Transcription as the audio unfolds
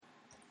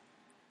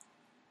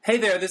Hey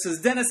there, this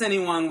is Dennis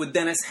Anyone with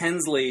Dennis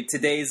Hensley.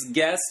 Today's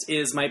guest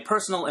is my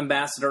personal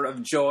ambassador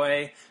of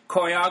joy,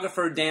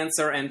 choreographer,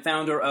 dancer, and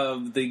founder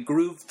of the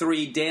Groove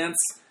 3 dance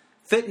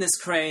fitness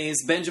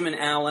craze, Benjamin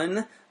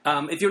Allen.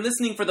 If you're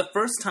listening for the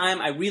first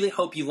time, I really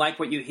hope you like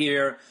what you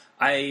hear.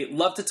 I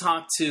love to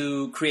talk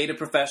to creative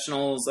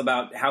professionals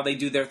about how they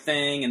do their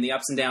thing and the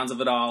ups and downs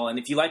of it all. And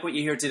if you like what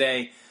you hear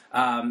today,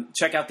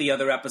 check out the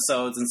other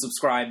episodes and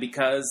subscribe,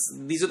 because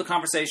these are the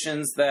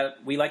conversations that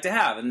we like to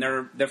have, and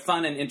they're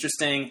fun and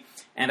interesting,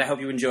 and I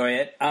hope you enjoy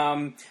it.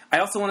 I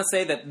also want to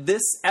say that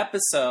this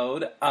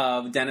episode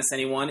of Dennis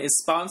Anyone is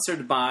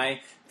sponsored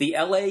by the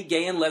LA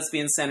Gay and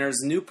Lesbian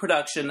Center's new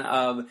production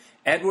of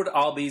Edward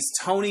Albee's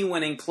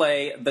Tony-winning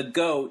play, The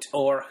Goat,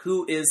 or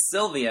Who is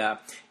Sylvia?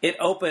 It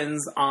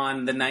opens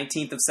on the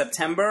 19th of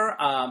September.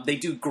 They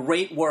do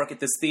great work at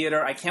this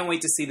theater. I can't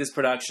wait to see this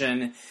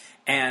production.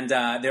 And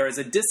there is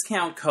a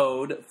discount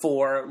code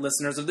for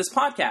listeners of this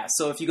podcast.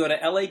 So if you go to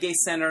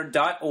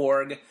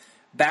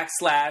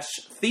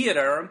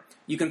lagaycenter.org/theater,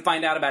 you can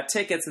find out about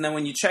tickets. And then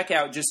when you check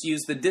out, just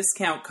use the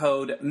discount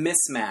code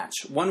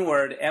MISMATCH. One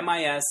word,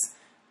 MISMATCH,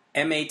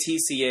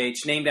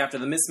 named after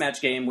the Mismatch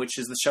game, which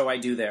is the show I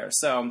do there.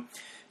 So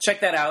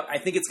check that out. I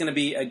think it's going to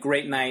be a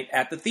great night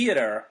at the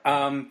theater.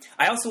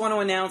 I also want to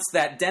announce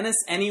that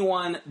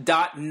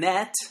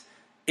DennisAnyone.net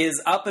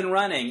is up and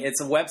running. It's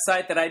a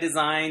website that I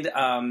designed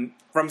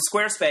from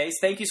Squarespace.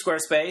 Thank you,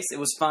 Squarespace. It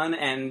was fun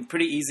and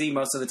pretty easy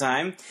most of the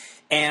time.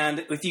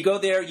 And if you go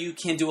there, you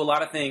can do a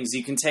lot of things.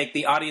 You can take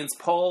the audience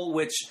poll,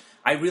 which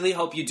I really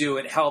hope you do.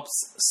 It helps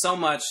so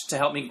much to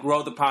help me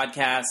grow the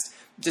podcast.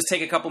 Just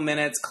take a couple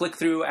minutes, click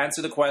through,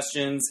 answer the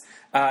questions.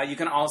 You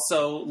can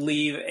also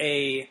leave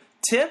a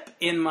tip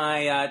in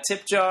my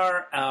tip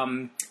jar.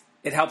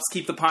 It helps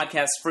keep the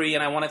podcast free,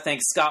 and I want to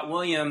thank Scott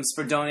Williams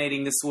for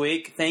donating this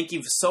week. Thank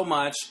you so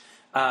much.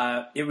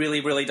 It really,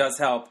 really does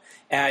help.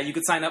 You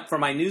can sign up for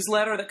my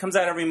newsletter that comes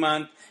out every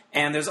month,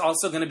 and there's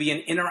also going to be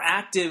an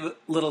interactive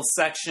little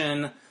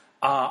section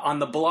on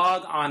the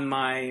blog on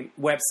my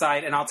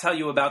website, and I'll tell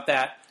you about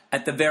that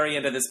at the very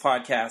end of this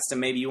podcast,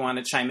 and maybe you want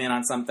to chime in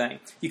on something.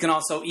 You can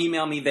also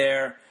email me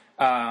there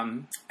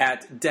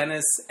at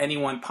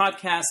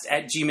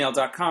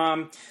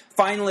DennisAnyonePodcast@gmail.com.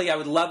 Finally, I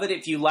would love it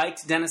if you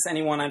liked Dennis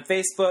Anyone on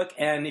Facebook,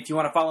 and if you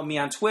want to follow me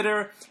on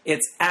Twitter,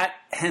 it's at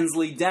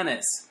Hensley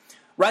Dennis.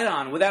 Right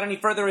on. Without any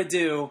further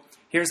ado,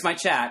 here's my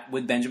chat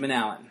with Benjamin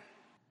Allen.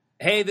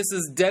 Hey, this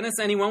is Dennis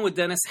Anyone with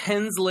Dennis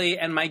Hensley,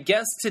 and my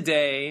guest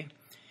today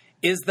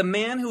is the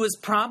man who has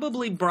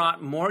probably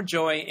brought more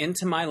joy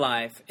into my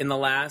life in the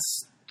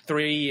last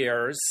 3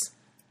 years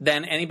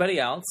than anybody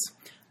else.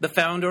 The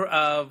founder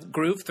of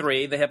Groove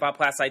 3, the hip-hop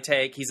class I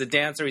take. He's a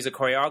dancer, he's a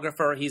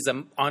choreographer, he's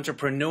an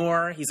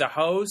entrepreneur, he's a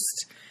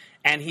host,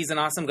 and he's an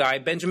awesome guy,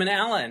 Benjamin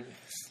Allen.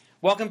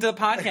 Welcome to the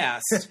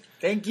podcast.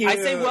 Thank you. I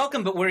say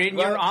welcome, but we're in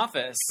your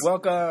office.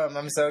 Welcome.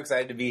 I'm so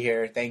excited to be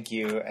here. Thank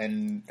you.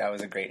 And that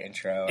was a great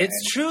intro.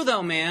 It's true,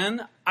 though,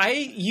 man.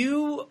 I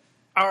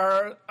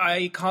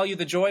call you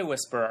the Joy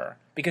Whisperer,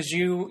 because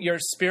your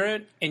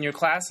spirit in your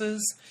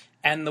classes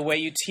and the way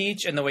you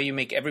teach and the way you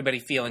make everybody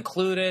feel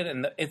included,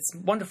 and it's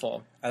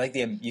wonderful. I like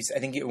I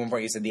think at one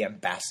point you said the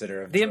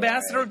ambassador of joy. The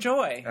ambassador of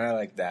joy. I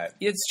like that.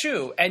 It's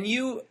true. And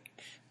you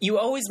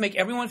always make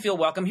everyone feel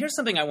welcome. Here's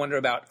something I wonder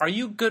about. Are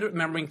you good at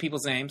remembering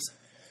people's names?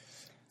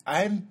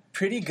 I'm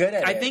pretty good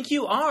at it. I think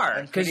you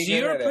are, because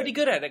you're pretty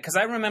good at it. Because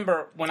I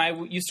remember when I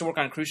used to work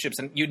on cruise ships,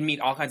 and you'd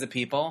meet all kinds of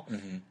people,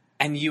 mm-hmm.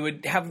 and you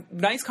would have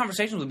nice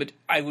conversations with them, but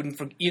I wouldn't,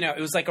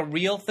 it was like a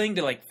real thing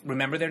to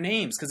remember their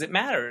names, because it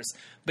matters.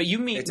 But you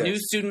meet new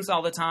students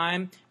all the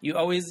time. You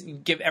always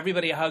give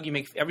everybody a hug. You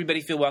make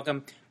everybody feel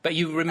welcome, but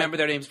you remember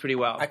their names pretty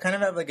well. I kind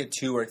of have a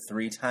 2 or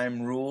 3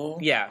 time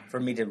rule for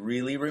me to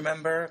really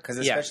remember, because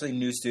especially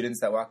new students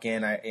that walk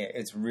in,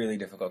 it's really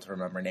difficult to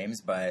remember names,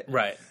 but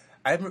right.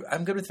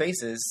 I'm good with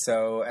faces,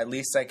 so at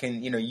least I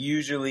can,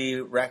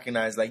 usually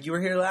recognize, you were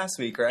here last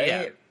week, right?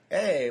 Yeah.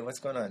 Hey, what's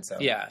going on? So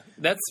yeah,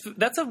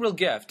 that's a real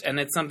gift, and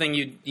it's something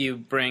you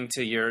bring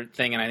to your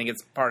thing, and I think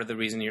it's part of the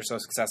reason you're so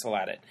successful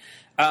at it.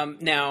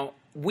 Now,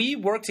 we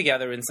worked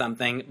together in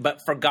something, but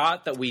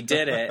forgot that we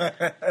did it,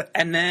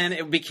 and then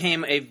it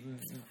became a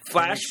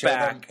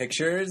flashback.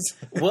 Pictures?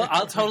 Well,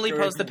 I'll totally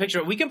post the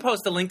picture. We can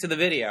post a link to the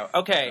video.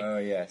 Okay. Oh,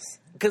 yes.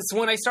 Because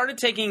when I started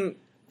taking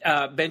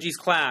Benji's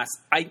class,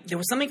 there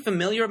was something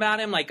familiar about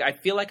him. I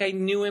feel like I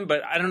knew him,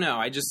 but I don't know.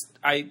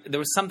 There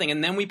was something,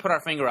 and then we put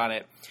our finger on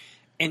it.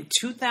 In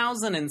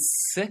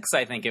 2006,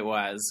 I think it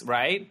was,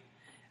 right?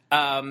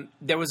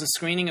 There was a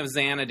screening of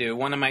Xanadu,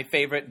 one of my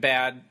favorite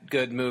bad,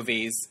 good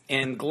movies,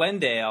 in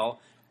Glendale,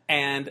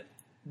 and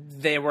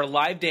there were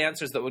live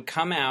dancers that would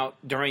come out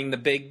during the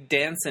big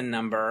dancing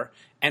number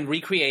and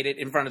recreate it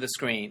in front of the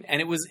screen,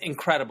 and it was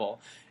incredible.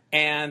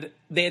 And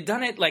they had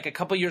done it a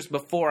couple years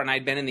before, and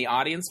I'd been in the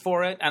audience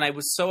for it, and I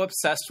was so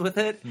obsessed with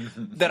it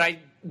that I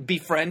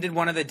befriended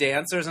one of the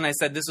dancers, and I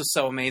said, this was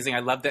so amazing, I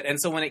loved it.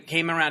 And so when it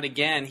came around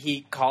again,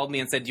 he called me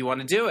and said, do you want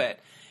to do it?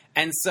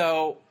 And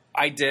so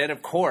I did,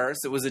 of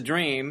course. It was a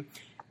dream.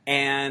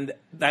 And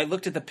I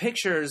looked at the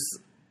pictures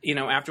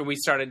after we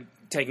started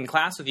taking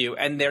class with you,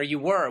 and there you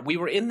were. We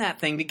were in that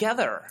thing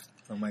together.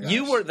 Oh my gosh.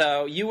 You were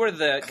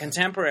the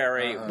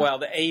contemporary,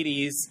 the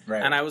 80s,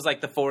 right. And I was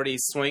like the 40s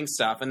swing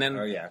stuff, and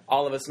then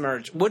all of us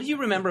merged. What do you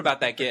remember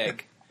about that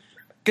gig?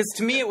 Because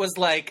to me it was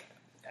like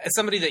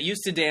somebody that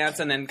used to dance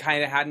and then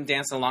kind of hadn't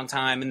danced in a long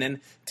time, and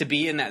then to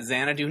be in that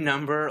Xanadu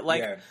number,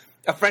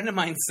 a friend of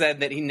mine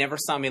said that he never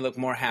saw me look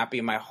more happy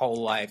in my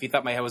whole life. He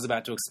thought my head was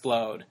about to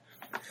explode.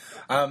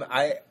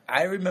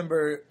 I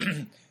remember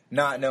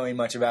not knowing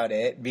much about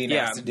it, being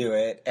asked to do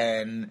it,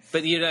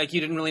 but you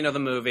didn't really know the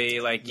movie,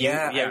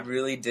 I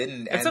really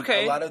didn't. It's and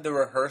okay. A lot of the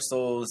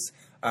rehearsals,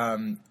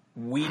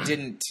 we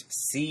didn't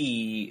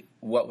see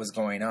what was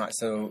going on,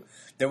 so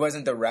there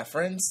wasn't the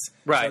reference.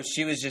 Right. So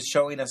she was just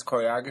showing us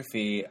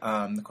choreography,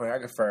 the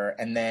choreographer,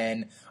 and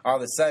then all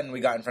of a sudden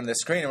we got in front of the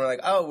screen and we're like,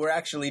 oh, we're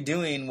actually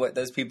doing what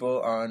those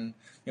people on.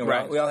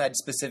 Right. We all had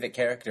specific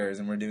characters,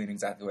 and we're doing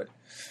exactly what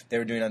they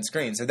were doing on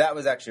screen. So that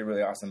was actually a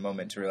really awesome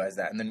moment to realize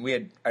that. And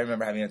then I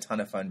remember having a ton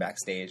of fun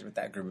backstage with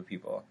that group of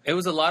people. It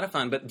was a lot of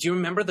fun. But do you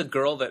remember the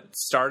girl that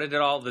started it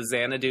all, the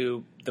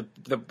Xanadu,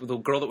 the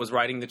girl that was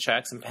writing the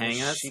checks and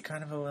paying us? She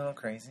kind of a little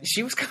crazy.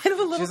 She was kind of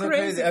a little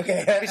crazy.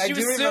 Okay, she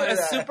was a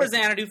super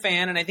Xanadu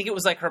fan, and I think it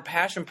was like her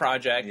passion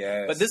project.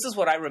 Yes. But this is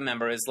what I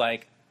remember is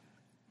like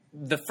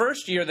the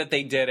first year that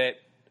they did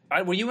it.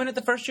 Were you in it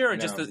the first year, or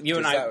no, just you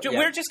and I?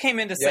 We just came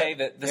in to say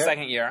that the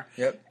second year.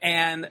 Yep.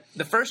 And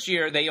the first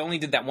year, they only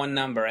did that one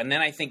number. And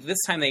then I think this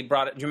time they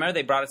brought it. Do you remember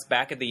they brought us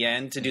back at the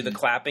end to do the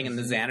clapping and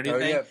the Xanadu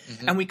thing? Yeah.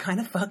 Mm-hmm. And we kind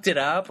of fucked it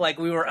up. Like,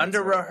 we were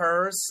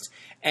under-rehearsed,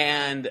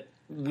 and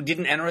we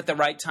didn't enter at the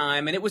right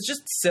time. And it was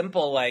just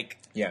simple,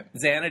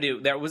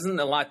 Xanadu. There wasn't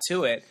a lot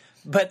to it.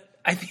 But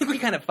I think we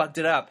kind of fucked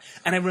it up.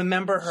 And I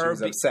remember her... She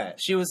was upset.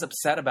 She was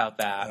upset about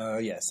that. Oh,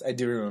 yes. I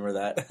do remember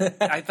that.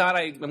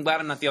 I'm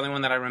glad I'm not the only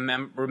one that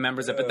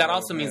remembers it. But that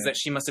also means that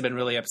she must have been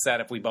really upset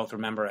if we both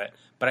remember it.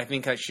 But I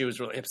think she was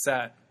really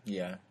upset.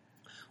 Yeah.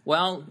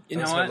 Well, you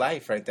know what? Her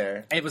life right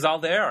there. It was all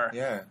there.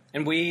 Yeah.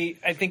 And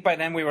I think by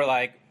then we were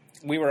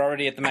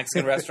already at the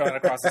Mexican restaurant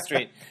across the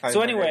street.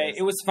 So anyway,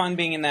 it was fun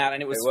being in that.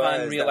 And it was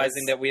fun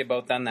realizing that we had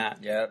both done that.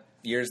 Yep.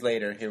 Years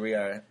later, here we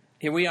are.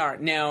 Here we are.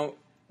 Now...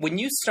 When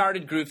you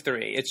started Groove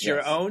 3, it's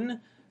your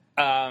own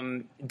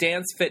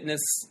dance fitness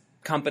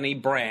company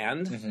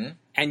brand,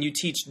 and you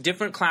teach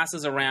different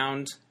classes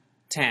around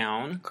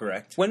town.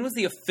 Correct. When was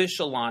the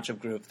official launch of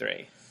Groove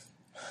 3?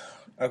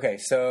 Okay,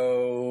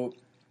 so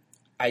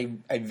I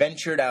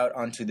ventured out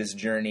onto this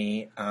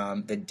journey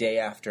the day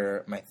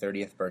after my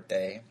 30th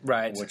birthday,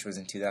 right? Which was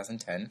in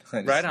 2010.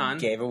 Right on.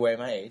 Gave away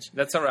my age.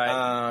 That's all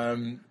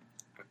right.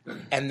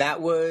 And that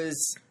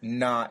was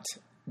not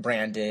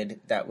branded.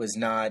 That was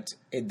not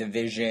the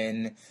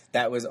vision.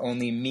 That was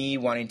only me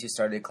wanting to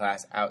start a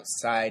class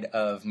outside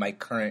of my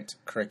current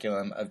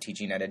curriculum of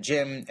teaching at a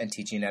gym and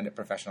teaching at a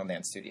professional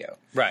dance studio.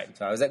 Right.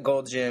 So I was at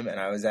Gold Gym and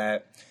I was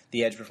at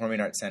the Edge Performing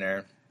Arts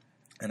Center,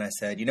 and I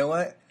said, you know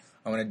what?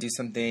 I want to do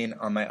something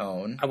on my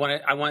own. I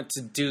want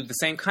to do the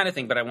same kind of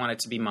thing, but I want it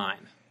to be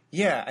mine.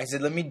 Yeah, I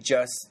said, let me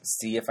just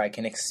see if I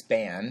can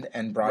expand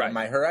and broaden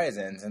my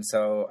horizons. And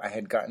so I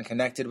had gotten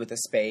connected with a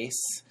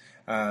space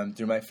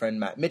through my friend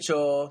Matt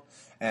Mitchell,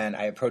 and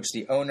I approached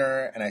the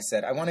owner, and I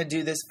said, I want to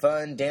do this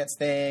fun dance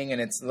thing,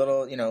 and it's a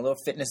little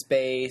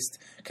fitness-based.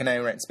 Can I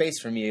rent space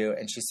from you?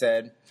 And she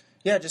said,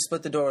 yeah, just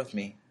split the door with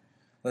me.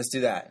 Let's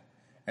do that.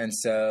 And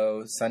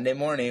so Sunday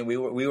morning, we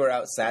were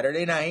out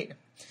Saturday night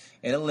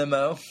in a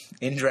limo,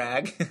 in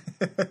drag.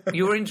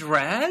 You were in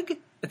drag?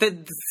 At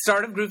the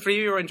start of Groove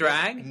 3, you were in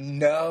drag?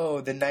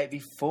 No, the night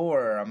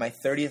before, on my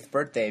 30th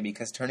birthday,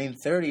 because turning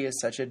 30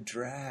 is such a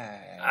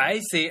drag.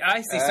 I see.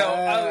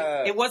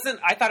 So it wasn't...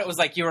 I thought it was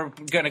like you were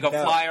going to go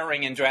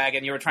flyering in drag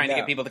and you were trying to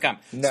get people to come.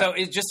 No. So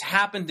it just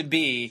happened to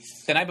be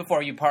the night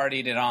before you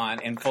partied it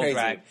on in full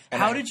drag.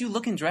 How did you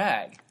look in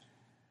drag?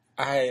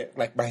 I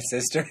like my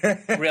sister.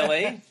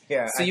 Really?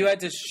 Yeah. So you had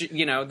to,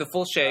 the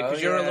full shave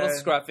because you're a little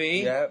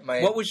scruffy. Yeah.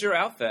 What was your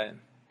outfit?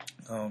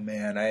 Oh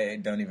man, I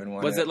don't even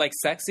want. Was it like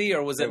sexy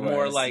or was it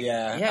more like?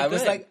 Yeah, I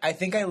was like. I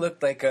think I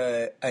looked like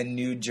a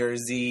New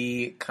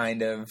Jersey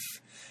kind of.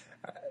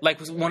 Like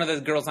was one of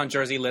the girls on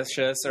Jersey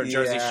Licious or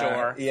Jersey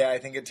Shore. Yeah, I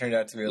think it turned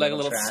out to be a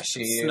little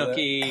trashy,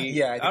 snooky.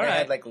 Yeah, I think I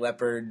had like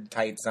leopard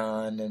tights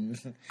on,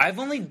 and I've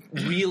only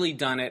really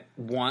done it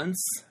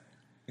once.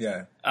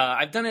 Yeah,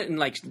 I've done it in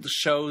like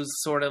shows,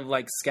 sort of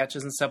like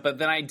sketches and stuff, but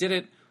then I did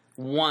it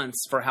once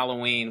for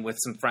Halloween with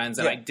some friends,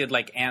 and I did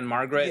like Anne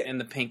Margaret in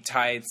the pink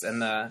tights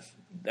and the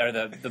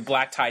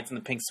black tights and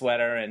the pink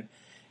sweater, and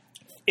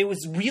it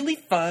was really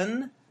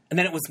fun. And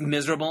then it was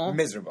miserable.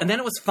 And then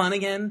it was fun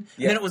again.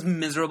 And then it was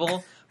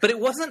miserable. But it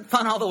wasn't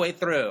fun all the way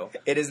through.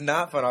 It is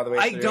not fun all the way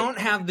through. I don't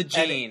have the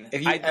gene. And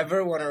if you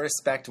ever want to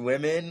respect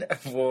women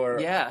for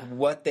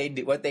what they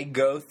do, what they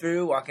go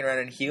through, walking around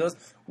in heels,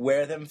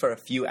 wear them for a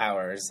few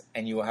hours,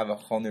 and you will have a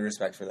whole new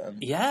respect for them.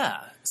 Yeah.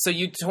 So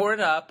you tore it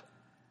up.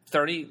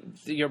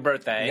 your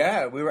birthday.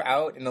 Yeah, we were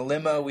out in a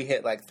limo. We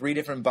hit like 3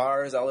 different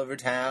bars all over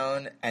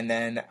town. And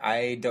then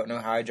I don't know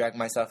how I dragged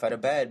myself out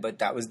of bed, but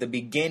that was the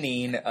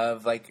beginning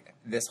of like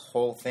this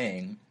whole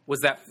thing.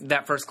 Was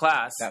that first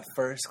class? That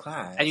first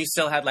class. And you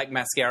still had like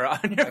mascara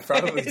on your face. I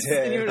probably did.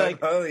 And you were like, I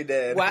probably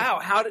did. Wow,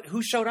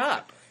 who showed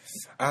up?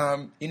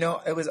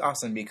 It was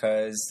awesome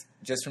because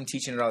just from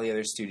teaching at all the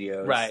other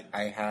studios, right.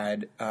 I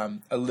had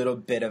a little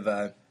bit of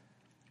a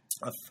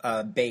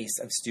base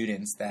of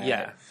students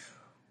that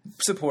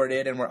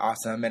supported and were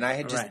awesome. And I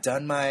had just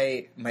done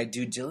my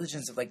due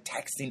diligence of like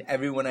texting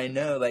everyone I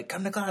know, like,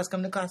 come to class.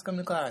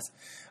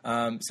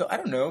 So I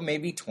don't know,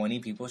 maybe 20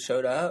 people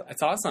showed up.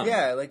 That's awesome.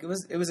 Yeah, like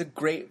it was a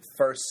great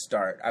first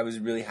start. I was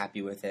really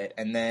happy with it.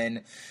 And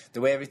then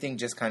the way everything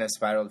just kind of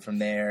spiraled from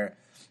there,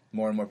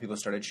 more and more people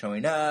started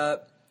showing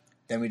up.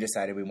 Then we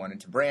decided we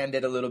wanted to brand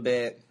it a little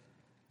bit.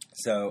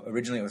 So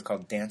originally it was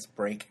called Dance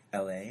Break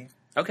LA.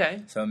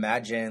 Okay. So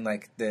imagine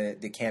like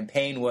the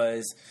campaign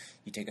was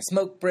you take a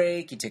smoke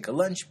break, you take a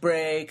lunch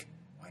break.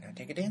 Why not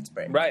take a dance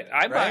break? Right.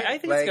 I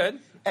think it's good.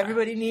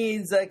 Everybody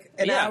needs like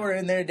an hour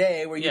in their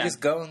day where you just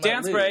go and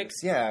dance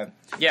breaks. Yeah.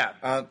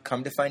 Yeah.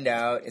 Come to find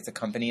out, it's a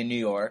company in New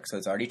York, so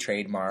it's already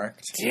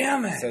trademarked.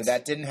 Damn it. So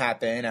that didn't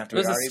happen after. It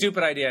was a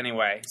stupid idea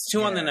anyway. It's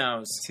too on the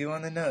nose. Too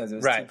on the nose. It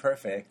was too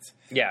perfect.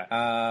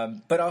 Yeah.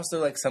 But also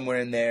like somewhere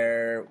in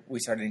there, we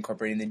started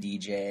incorporating the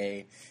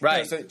DJ.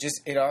 Right. So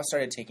it all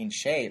started taking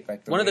shape.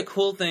 Like one of the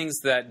cool things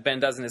that Ben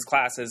does in his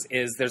classes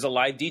is there's a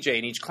live DJ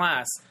in each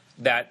class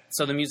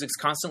so the music's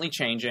constantly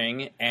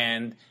changing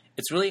and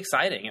it's really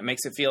exciting. It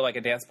makes it feel like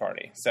a dance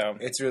party. So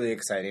it's really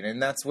exciting,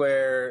 and that's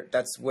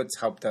what's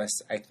helped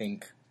us, I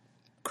think,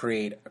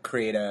 create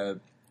a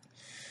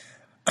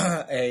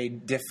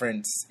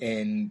difference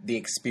in the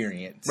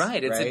experience.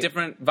 Right, it's a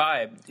different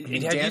vibe.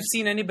 Have you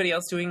seen anybody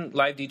else doing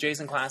live DJs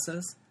in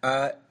classes?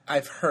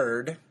 I've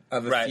heard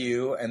of a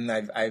few, and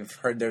I've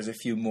heard there's a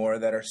few more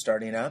that are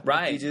starting up with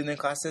DJs in their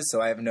classes, so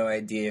I have no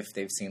idea if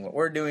they've seen what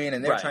we're doing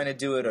and they're trying to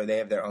do it or they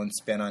have their own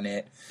spin on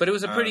it. But it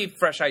was a pretty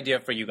fresh idea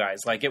for you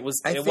guys. Like it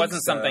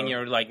wasn't something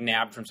you're like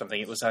nabbed from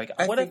something. It was like,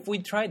 what if we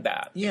tried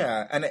that?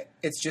 Yeah, and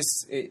it's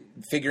just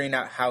figuring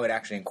out how it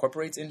actually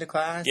incorporates into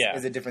class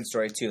is a different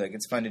story too. Like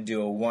it's fun to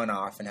do a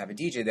one-off and have a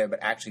DJ there, but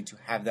actually to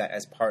have that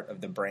as part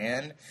of the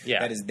brand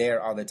that is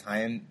there all the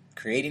time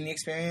creating the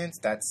experience,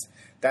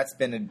 that's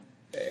been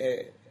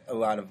a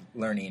lot of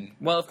learning.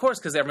 Well, of course,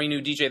 because every new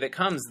DJ that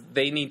comes,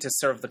 they need to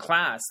serve the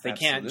class. They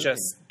can't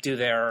just do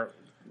their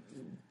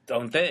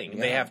own thing.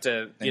 Yeah. They have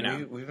to,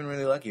 We've been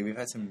really lucky. We've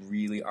had some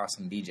really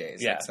awesome DJs.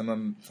 Yeah. Like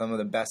some of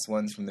the best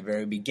ones from the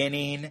very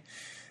beginning.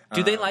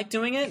 Do they like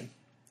doing it?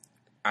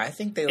 I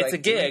think they like it's a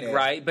gig,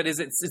 right? But it's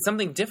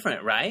something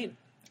different, right?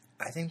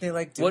 I think they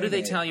like doing it. What do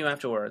they tell you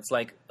afterwards?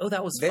 Like, oh,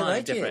 that was fun,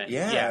 like different. It.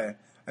 Yeah.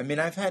 I mean,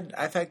 I've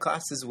had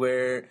classes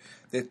where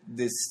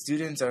the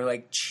students are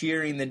like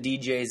cheering the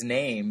DJ's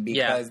name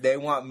because they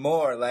want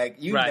more. Like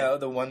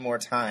the one more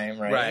time,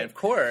 right? Right, of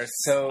course.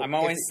 So I'm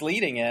always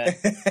leading it.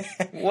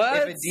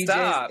 What?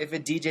 If a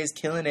DJ's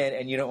killing it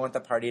and you don't want the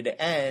party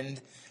to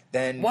end,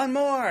 then one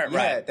more.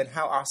 Yeah, then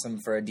how awesome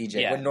for a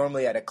DJ. Yeah. When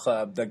normally at a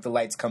club, like the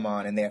lights come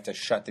on and they have to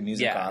shut the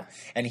music off,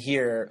 and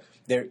here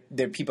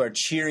people are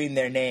cheering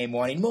their name,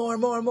 wanting more,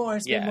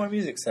 spin more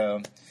music. So.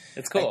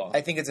 It's cool.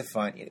 I think it's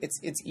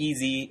it's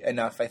easy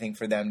enough, I think,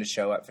 for them to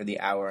show up for the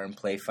hour and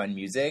play fun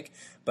music,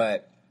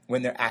 but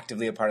when they're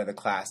actively a part of the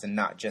class and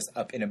not just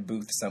up in a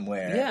booth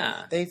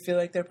somewhere, they feel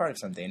like they're part of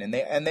something, and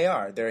they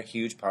are. They're a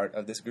huge part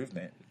of this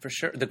groovement. For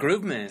sure. The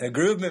groovement. The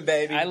groovement,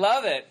 baby. I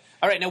love it.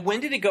 All right, now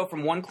when did it go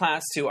from one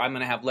class to I'm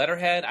going to have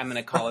letterhead, I'm going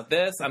to call it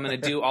this, I'm going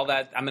to do all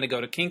that, I'm going to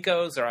go to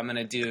Kinko's, or I'm going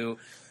to do,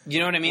 you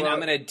know what I mean? Well, I'm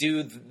going to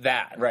do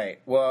that. Right.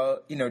 Well,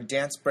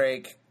 Dance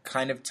Break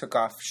kind of took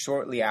off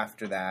shortly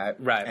after that.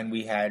 Right. And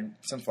we had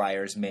some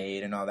flyers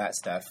made and all that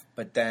stuff.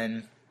 But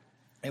then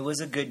it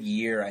was a good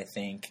year, I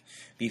think,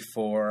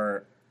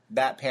 before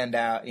that panned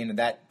out,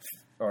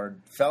 or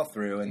fell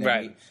through.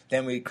 And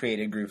then we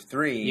created Groove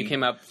 3. You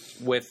came up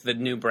with the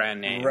new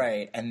brand name.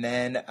 Right. And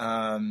then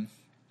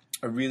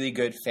a really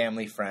good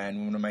family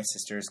friend, one of my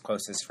sister's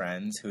closest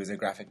friends, who is a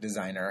graphic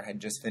designer, had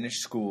just finished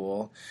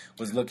school,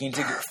 was looking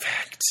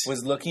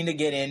to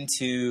get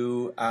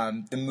into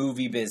the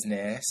movie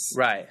business.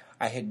 Right.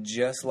 I had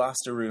just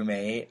lost a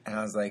roommate, and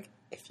I was like,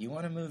 if you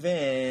want to move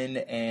in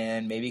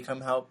and maybe come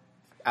help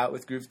out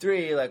with Groove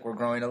 3, like we're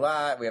growing a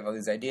lot, we have all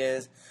these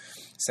ideas.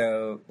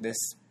 So this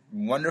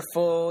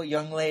wonderful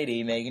young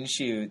lady, Megan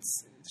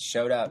Schutz,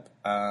 showed up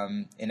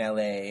in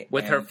LA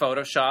with her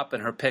Photoshop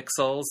and her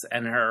pixels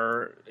and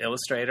her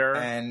Illustrator,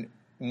 and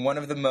one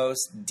of the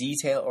most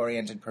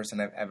detail-oriented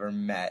person I've ever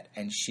met.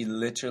 And she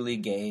literally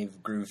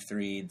gave Groove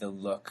 3 the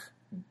look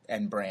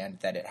and brand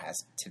that it has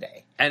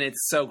today. And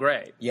it's so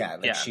great.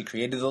 Yeah, she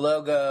created the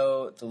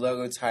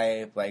logo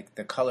type, like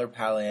the color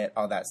palette,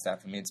 all that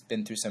stuff. I mean, it's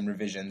been through some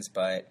revisions,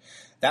 but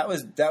that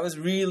was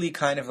really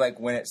kind of like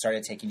when it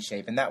started taking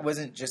shape. And that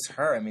wasn't just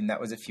her. I mean,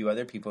 that was a few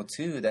other people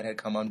too that had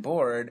come on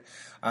board,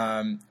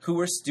 who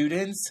were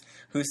students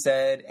who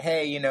said,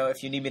 hey,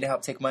 if you need me to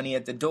help take money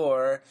at the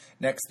door,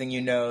 next thing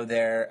you know,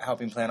 they're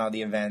helping plan all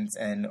the events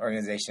and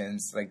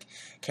organizations. Like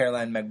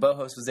Caroline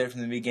Magbohos was there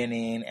from the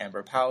beginning,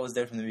 Amber Powell was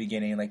there from the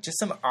beginning, like just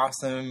some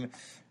awesome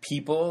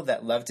people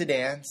that love to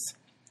dance.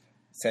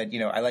 Said,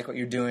 I like what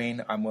you're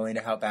doing. I'm willing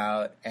to help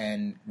out,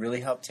 and really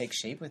help take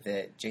shape with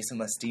it. Jason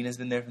Lestine has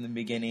been there from the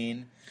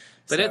beginning.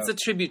 But it's a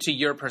tribute to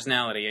your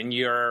personality and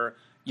your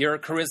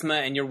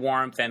charisma and your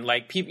warmth, and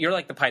you're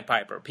like the Pied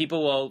Piper.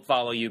 People will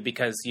follow you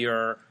because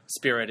your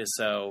spirit is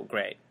so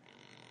great.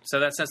 So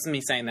that's just me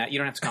saying that. You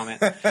don't have to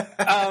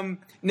comment.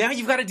 Now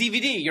you've got a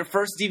DVD, your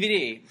first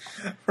DVD.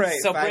 Right.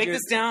 So break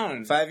this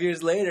down. 5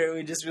 years later,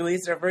 we just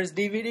released our first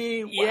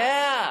DVD. Wow.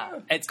 Yeah.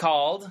 It's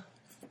called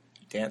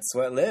Dance,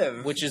 Sweat,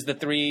 Live. Which is the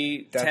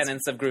three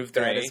tenets of Groove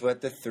 3. That is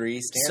what the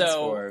 3 stands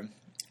for.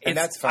 And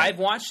that's fun. I've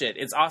watched it.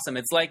 It's awesome.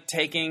 It's like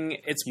taking...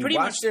 It's you pretty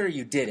much... watched it or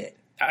you did it?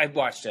 I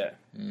watched it.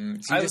 So you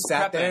just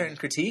sat there and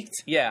critiqued?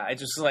 Yeah. I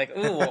just was like,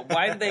 ooh,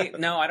 why did they...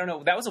 No, I don't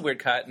know. That was a weird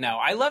cut. No,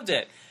 I loved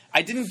it.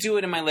 I didn't do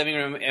it in my living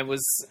room. It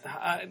was...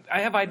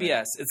 I have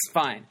IBS. It's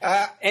fine.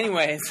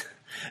 Anyways.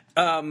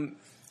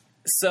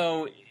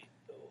 So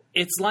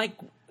it's like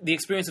the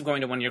experience of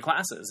going to one of your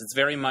classes. It's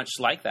very much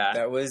like that.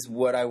 That was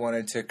what I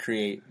wanted to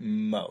create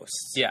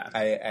most. Yeah.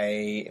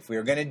 If we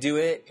were going to do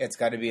it, it's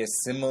got to be as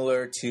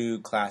similar to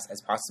class as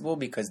possible,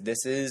 because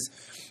this is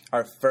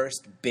our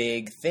first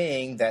big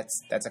thing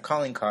that's a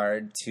calling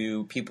card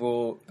to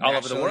people all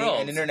over the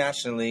world and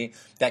internationally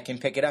that can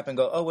pick it up and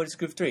go, oh, what is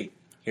Groove 3?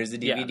 Here's the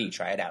DVD. Yeah.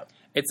 Try it out.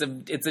 It's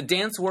a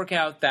dance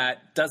workout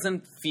that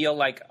doesn't feel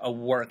like a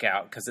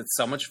workout because it's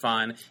so much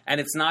fun, and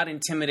it's not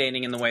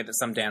intimidating in the way that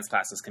some dance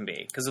classes can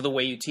be because of the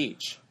way you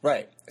teach.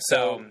 Right.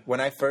 So when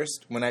I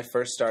first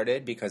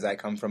started, because I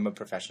come from a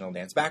professional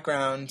dance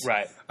background,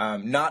 right,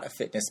 not a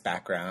fitness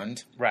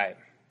background, right,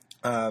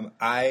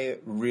 I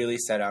really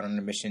set out on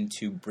a mission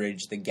to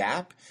bridge the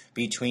gap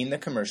between the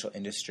commercial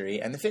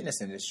industry and the fitness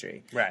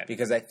industry, right,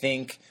 because I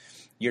think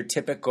your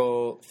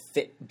typical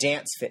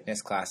dance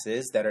fitness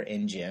classes that are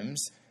in gyms,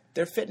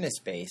 they're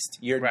fitness-based.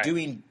 You're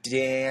doing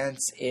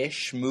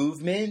dance-ish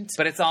movement.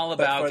 But it's all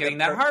about getting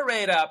that heart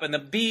rate up and the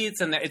beats,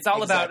 and it's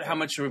all about how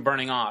much you're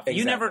burning off. Exactly.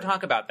 You never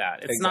talk about that.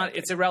 It's not.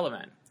 It's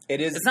irrelevant.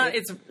 It is. It's not.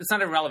 It's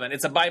not irrelevant.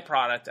 It's a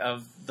byproduct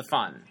of the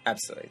fun.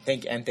 Absolutely.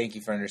 Thank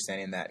you for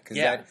understanding that, because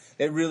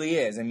it really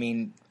is. I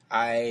mean,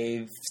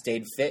 I've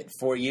stayed fit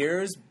 4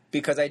 years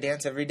because I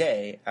dance every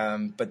day,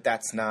 but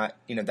that's not,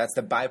 that's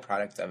the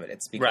byproduct of it.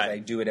 It's because I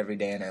do it every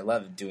day and I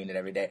love doing it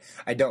every day.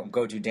 I don't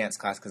go to dance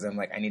class because I'm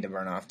like, I need to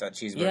burn off that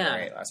cheeseburger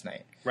I ate last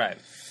night. Right.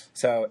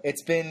 So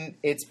it's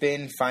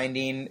been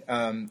finding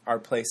our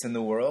place in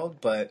the world,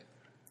 but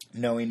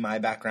knowing my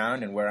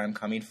background and where I'm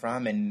coming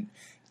from, and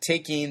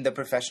taking the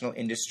professional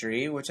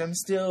industry, which I'm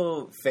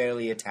still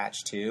fairly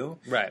attached to,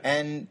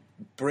 and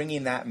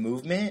bringing that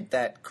movement,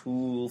 that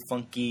cool,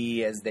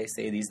 funky, as they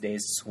say these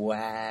days,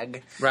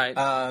 swag,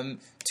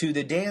 to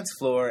the dance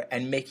floor,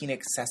 and making it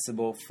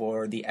accessible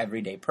for the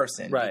everyday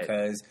person. Right.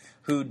 Because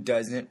who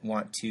doesn't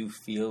want to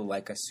feel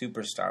like a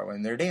superstar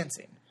when they're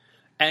dancing?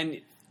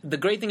 And the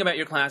great thing about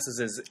your classes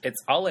is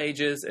it's all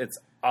ages. It's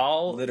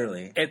all...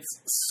 Literally. It's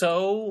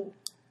so...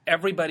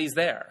 Everybody's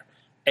there.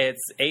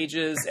 It's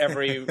ages,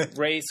 every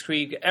race,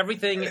 creed,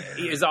 everything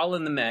is all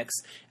in the mix.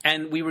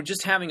 And we were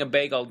just having a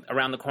bagel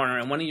around the corner,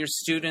 and one of your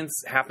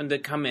students happened to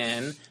come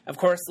in. Of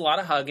course, a lot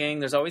of hugging.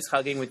 There's always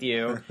hugging with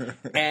you.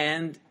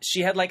 And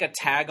she had like a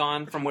tag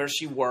on from where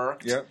she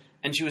worked. Yep.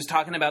 And she was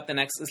talking about the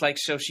next, it's like,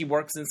 so she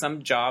works in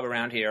some job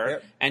around here.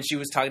 Yep. And she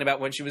was talking about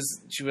when she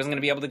wasn't going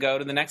to be able to go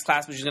to the next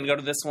class, but she was going to go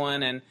to this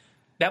one. And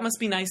that must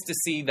be nice to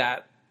see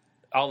that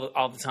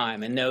all the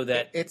time, and know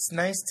that it's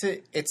nice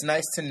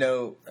to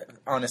know,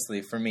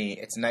 honestly, for me,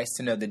 it's nice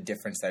to know the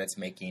difference that it's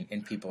making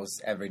in people's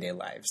everyday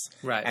lives.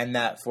 Right. And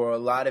that for a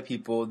lot of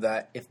people,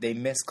 that if they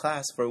miss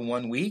class for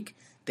 1 week,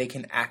 they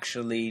can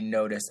actually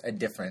notice a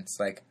difference.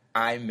 Like,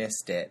 I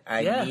missed it.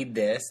 I need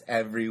this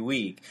every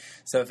week.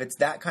 So if it's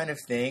that kind of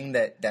thing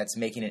that's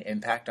making an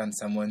impact on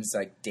someone's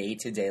like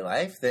day-to-day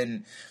life,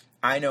 then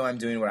I know I'm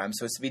doing what I'm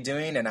supposed to be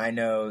doing, and I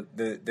know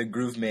the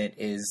Groovement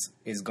is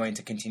going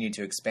to continue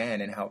to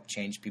expand and help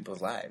change people's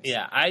lives.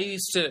 Yeah,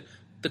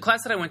 the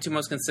class that I went to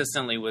most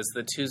consistently was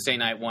the Tuesday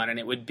night one, and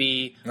it would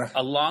be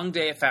a long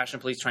day at Fashion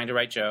Police trying to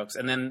write jokes,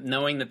 and then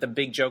knowing that the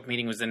big joke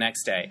meeting was the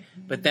next day.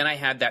 But then I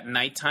had that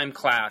nighttime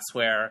class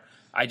where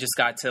I just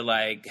got to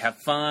like have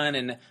fun,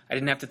 and I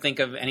didn't have to think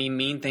of any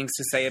mean things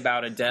to say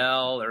about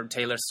Adele or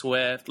Taylor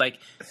Swift. Like,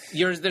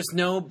 there's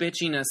no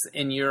bitchiness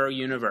in your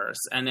universe,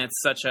 and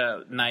it's such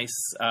a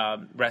nice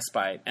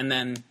respite. And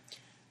then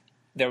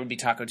there would be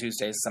Taco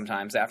Tuesdays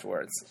sometimes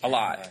afterwards, a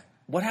lot.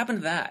 What happened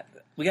to that?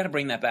 We got to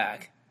bring that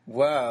back.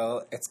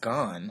 Well, it's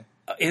gone.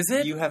 Is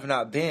it? You have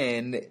not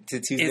been to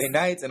Tuesday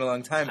nights in a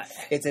long time.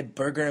 It's a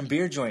burger and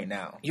beer joint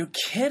now. You're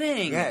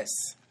kidding. Yes.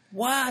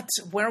 What?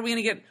 Where are we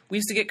going to get... We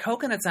used to get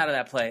coconuts out of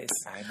that place.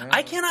 I know.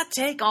 I cannot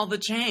take all the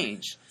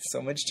change.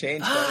 So much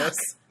change, Fuck. Dennis.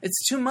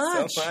 It's too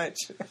much. So much.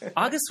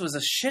 August was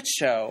a shit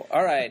show.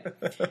 All right.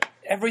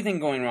 Everything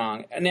going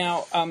wrong.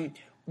 Now,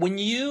 when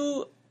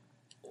you...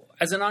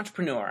 As an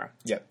entrepreneur,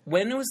 Yep.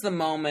 when was the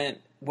moment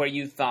where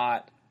you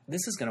thought,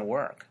 this is going to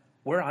work?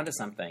 We're onto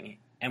something.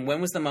 And when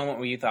was the moment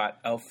where you thought,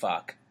 oh,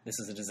 fuck, this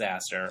is a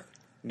disaster.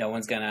 No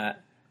one's going to...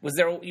 Was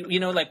there...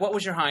 like, what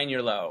was your high and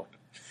your low?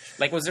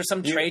 Like, was there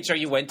some trade show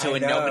you went to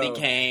and nobody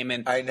came,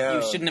 and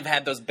you shouldn't have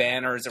had those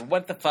banners, or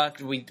what the fuck?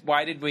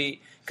 Why did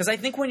we... Because I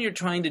think when you're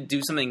trying to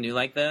do something new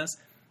like this,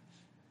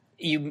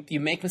 you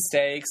make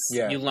mistakes,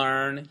 you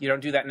learn, you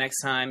don't do that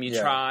next time, you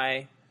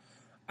try.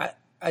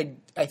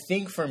 I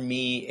think for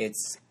me,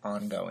 it's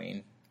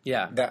ongoing.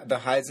 Yeah. The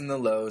highs and the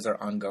lows are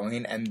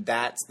ongoing, and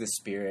that's the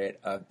spirit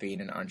of being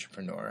an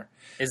entrepreneur.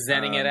 Is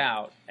zenning it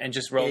out and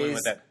just rolling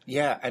with it.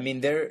 Yeah, I mean,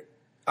 there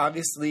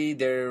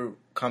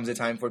comes a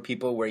time for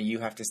people where you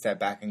have to step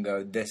back and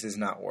go, this is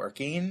not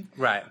working.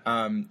 Right.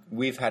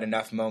 We've had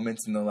enough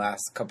moments in the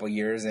last couple of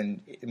years,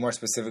 and more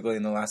specifically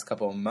in the last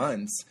couple of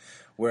months,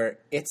 where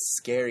it's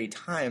scary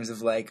times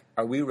of like,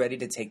 are we ready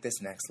to take this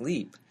next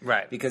leap?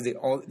 Right. Because the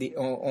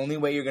only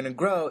way you're going to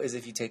grow is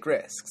if you take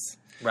risks.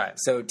 Right.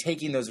 So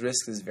taking those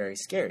risks is very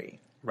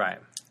scary. Right.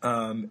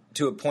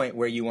 To a point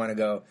where you want to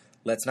go,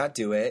 let's not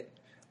do it.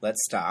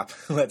 Let's stop.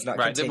 Let's not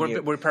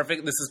continue. We're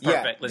perfect. This is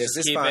perfect. Yeah, Let's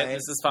just keep it.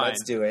 This is fine.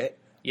 Let's do it.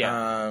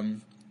 Yeah.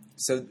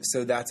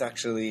 So that's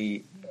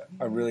actually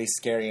a really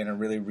scary and a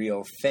really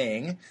real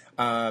thing.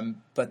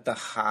 But the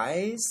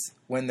highs,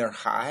 when they're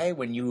high,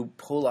 when you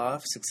pull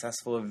off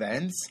successful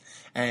events,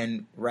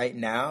 and right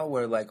now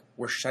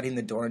we're shutting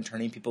the door and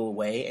turning people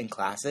away in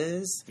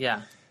classes.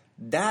 Yeah.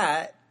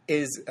 That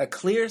is a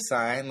clear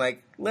sign,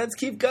 like, let's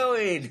keep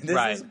going.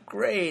 This is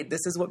great.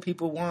 This is what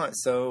people want.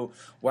 So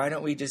why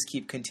don't we just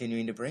keep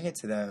continuing to bring it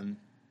to them?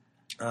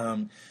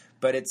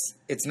 But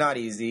it's not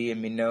easy. I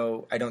mean,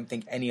 I don't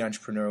think any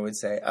entrepreneur would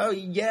say, oh,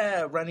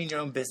 yeah, running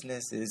your own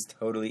business is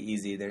totally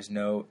easy. There's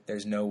no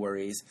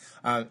worries.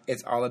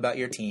 It's all about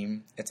your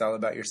team. It's all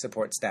about your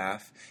support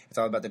staff. It's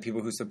all about the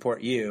people who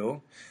support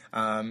you.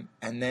 And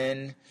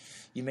then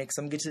you make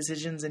some good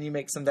decisions and you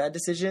make some bad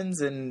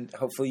decisions, and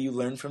hopefully you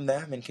learn from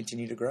them and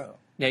continue to grow.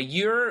 Now,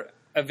 you're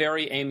a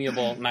very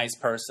amiable, nice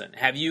person.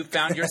 Have you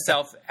found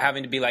yourself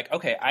having to be like,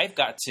 okay, I've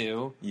got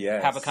to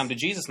have a come to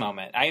Jesus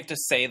moment. I have to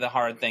say the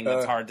hard thing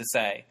that's hard to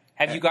say.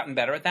 Have you gotten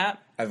better at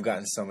that? I've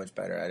gotten so much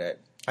better at it.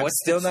 I'm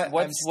still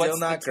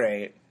not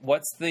great.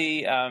 What's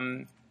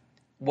the,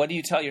 what do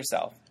you tell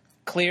yourself?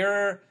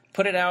 Clear,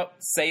 put it out,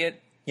 say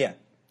it. Yeah.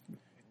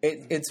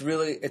 It's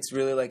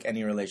really like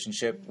any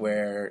relationship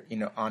where,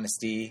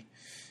 honesty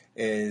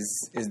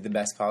is the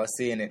best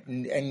policy,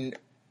 and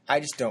I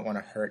just don't want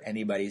to hurt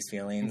anybody's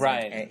feelings.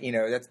 Right.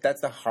 And,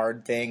 that's the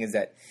hard thing, is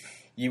that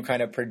you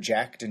kind of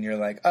project and you're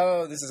like,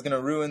 oh, this is going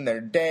to ruin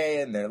their day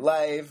and their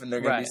life, and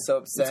they're going to be so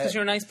upset. It's because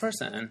you're a nice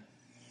person.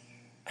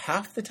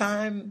 Half the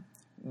time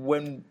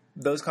when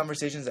those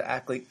conversations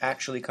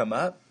actually come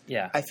up,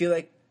 I feel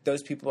like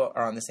those people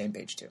are on the same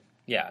page too.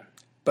 Yeah.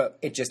 But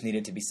it just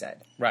needed to be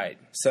said. Right.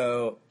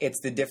 So it's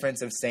the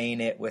difference of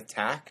saying it with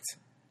tact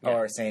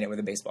or saying it with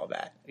a baseball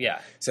bat. Yeah.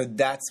 So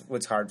that's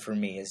what's hard for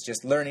me, is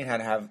just learning how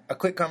to have a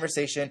quick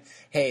conversation.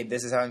 Hey,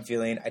 this is how I'm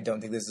feeling. I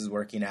don't think this is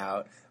working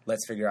out.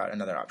 Let's figure out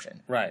another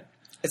option. Right.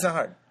 It's not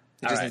hard.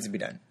 It just needs to be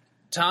done.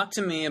 Talk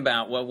to me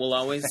about what will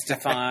always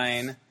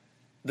define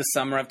the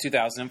summer of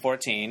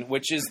 2014,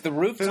 which is the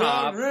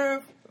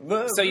rooftop.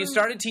 So you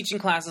started teaching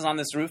classes on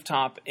this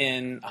rooftop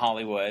in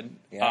Hollywood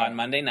on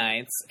Monday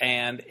nights,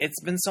 and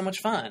it's been so much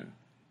fun.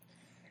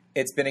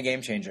 It's been a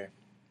game changer.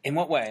 In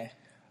what way?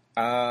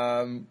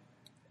 The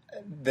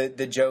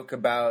joke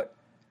about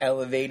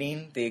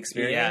elevating the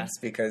experience,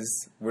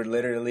 because we're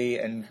literally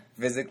and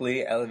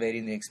physically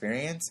elevating the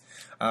experience.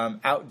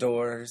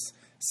 Outdoors,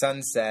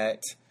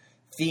 sunset,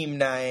 theme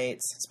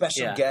nights,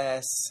 special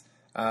guests.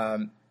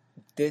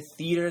 The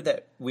theater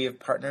that we have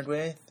partnered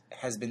with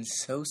has been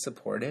so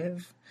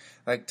supportive.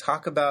 Like,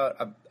 talk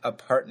about a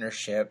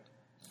partnership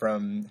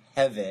from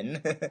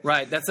heaven.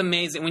 Right, that's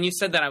amazing. When you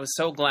said that, I was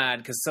so glad,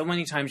 because so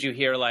many times you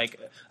hear, like,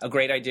 a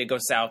great idea go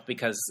south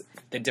because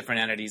the different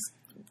entities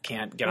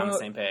can't get on the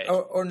same page.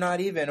 Or not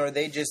even, or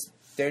they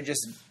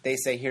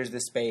say, here's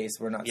the space,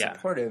 we're not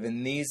supportive.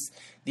 And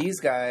these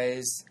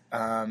guys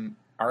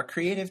are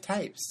creative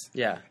types.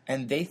 Yeah.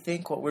 And they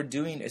think what we're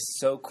doing is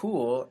so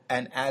cool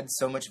and adds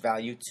so much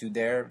value to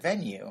their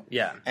venue.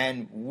 Yeah.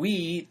 And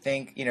we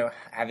think,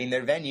 having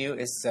their venue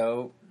is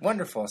so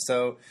wonderful.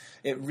 So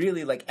it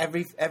really, like,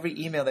 every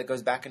email that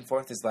goes back and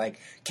forth is like,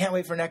 can't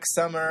wait for next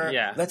summer.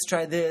 Yeah. Let's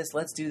try this.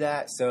 Let's do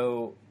that.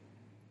 So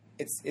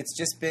it's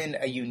just been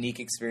a unique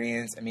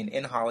experience. I mean,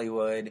 in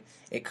Hollywood,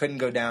 it couldn't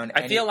go down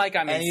I feel like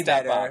I'm in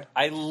Step Up.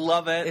 I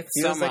love it. It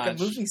feels so like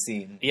much. a movie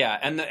scene. Yeah.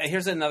 And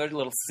here's another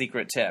little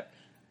secret tip.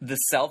 the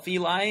selfie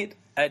light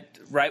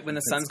right when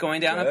the sun's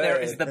going down up there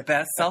is the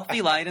best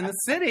selfie light in the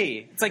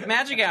city. It's like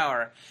magic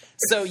hour.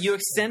 So you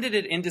extended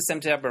it into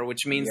September,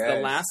 which means the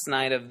last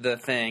night of the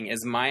thing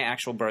is my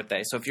actual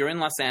birthday. So if you're in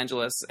Los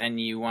Angeles and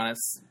you want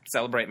to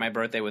celebrate my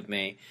birthday with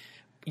me,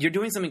 you're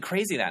doing something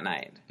crazy that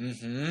night.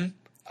 Mm-hmm.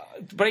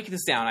 Break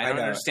this down. I don't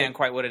understand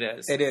quite what it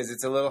is. It is.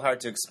 It's a little hard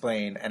to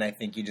explain, and I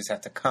think you just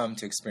have to come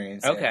to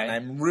experience it. Okay. And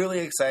I'm really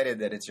excited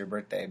that it's your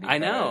birthday. I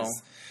know.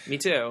 Me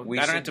too.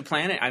 I don't have to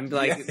plan it. I'm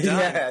like,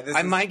 done.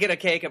 I might get a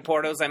cake at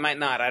Porto's. I might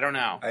not. I don't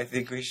know. I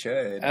think we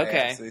should. Okay.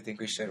 I absolutely think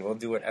we should. We'll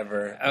do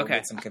whatever. We'll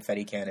get some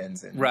confetti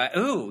cannons. Right.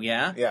 Ooh,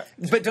 yeah? Yeah.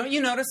 But don't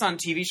you notice on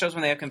TV shows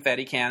when they have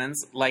confetti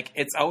cannons, like,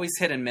 it's always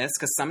hit and miss,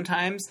 because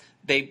sometimes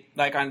they,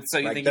 like on So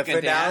You like Think You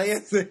Can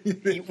Dance,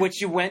 finale?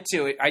 which you went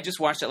to. I just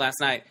watched it last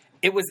night.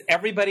 It was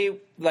everybody,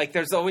 like,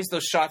 there's always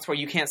those shots where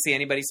you can't see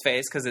anybody's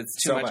face because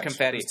it's too much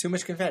confetti. It's too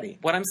much confetti.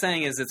 What I'm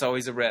saying is it's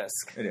always a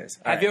risk. It is.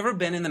 Have you ever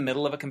been in the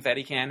middle of a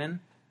confetti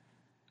cannon?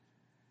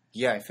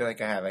 Yeah, I feel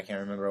like I have. I can't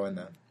remember when,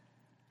 though.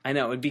 I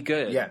know. It'd be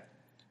good. Yeah.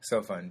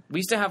 So fun. We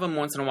used to have them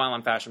once in a while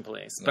on Fashion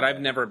Police, but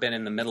I've never been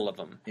in the middle of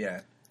them.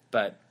 Yeah.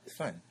 But it's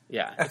fun.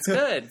 Yeah. It's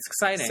good. It's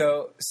exciting.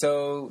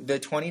 So the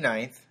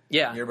 29th,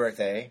 your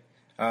birthday,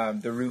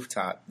 the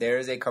rooftop, there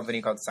is a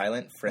company called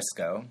Silent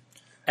Frisco.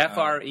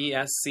 Fresco?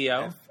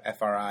 Frisco.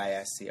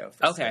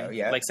 Okay.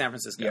 Yeah. Like San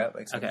Francisco. Yeah,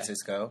 like San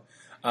Francisco.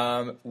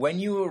 When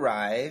you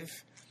arrive,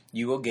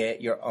 you will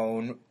get your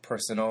own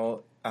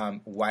personal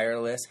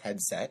wireless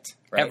headset.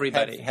 Right?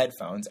 Everybody.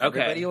 Headphones. Okay.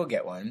 Everybody will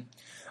get one.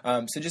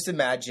 So just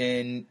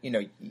imagine,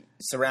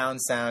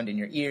 surround sound in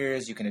your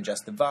ears. You can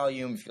adjust the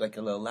volume if you like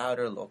a little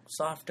louder, a little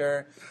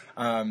softer.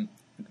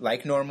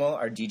 Like normal,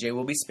 our DJ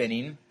will be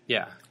spinning.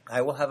 Yeah.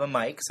 I will have a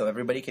mic so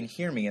everybody can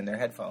hear me in their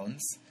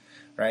headphones.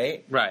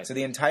 Right? Right. So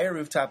the entire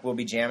rooftop will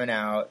be jamming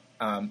out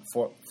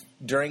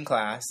during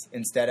class.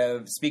 Instead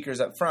of speakers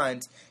up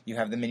front, you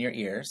have them in your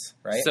ears,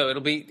 right? So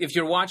it'll be, if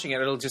you're watching it,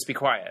 it'll just be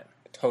quiet.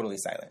 Totally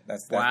silent.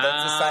 That's the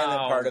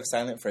silent part of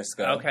Silent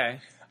Frisco. Okay.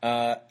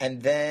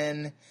 And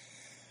then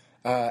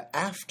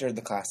after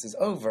the class is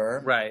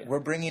over, we're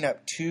bringing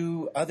up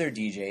 2 other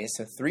DJs,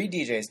 so 3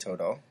 DJs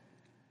total.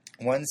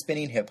 One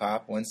spinning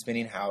hip-hop, one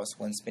spinning house,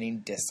 one spinning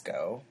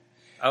disco.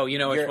 Oh, you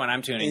know which one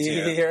I'm tuning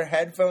to. Your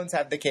headphones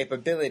have the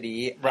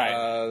capability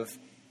of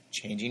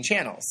changing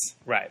channels.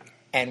 Right.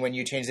 And when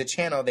you change the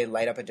channel, they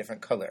light up a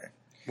different color.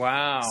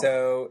 Wow.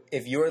 So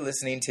if you're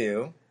listening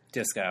to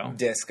Disco.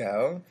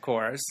 Of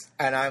course.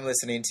 And I'm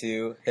listening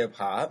to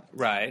hip-hop.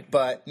 Right.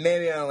 But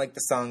maybe I don't like the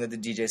song that the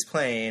DJ's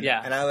playing.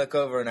 Yeah. And I look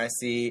over and I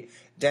see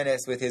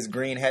Dennis with his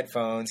green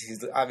headphones.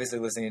 He's obviously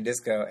listening to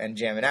disco and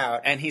jamming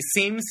out. And he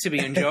seems to be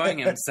enjoying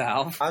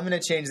himself. I'm going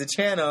to change the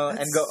channel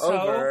and go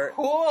over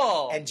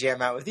and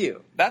jam out with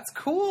you. That's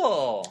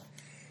cool.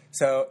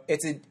 So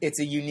it's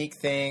a unique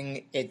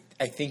thing.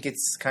 I think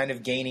it's kind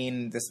of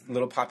gaining this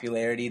little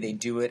popularity. They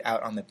do it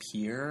out on the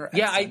pier.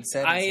 Yeah,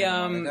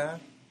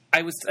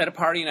 I was at a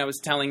party and I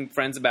was telling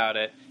friends about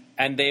it,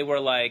 and they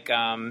were like,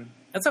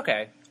 "That's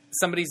okay.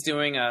 Somebody's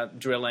doing a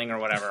drilling or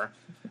whatever.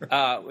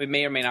 It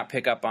may or may not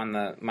pick up on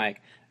the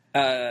mic."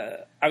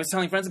 I was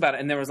telling friends about it,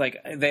 and there was like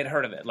they'd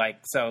heard of it. Like,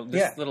 so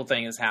this little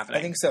thing is happening.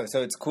 I think so.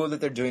 So it's cool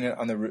that they're doing it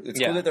on the roof. It's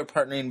cool that they're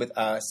partnering with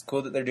us.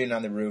 Cool that they're doing it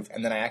on the roof.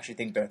 And then I actually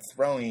think they're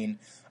throwing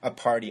a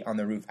party on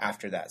the roof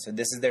after that. So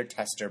this is their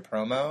tester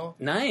promo.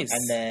 Nice.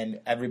 And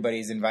then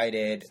everybody's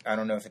invited. I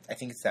don't know if I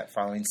think it's that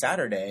following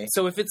Saturday.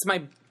 So if it's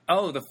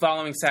the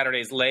following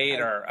Saturday's late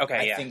or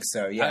okay, I think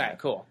so. Yeah. Okay,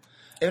 cool.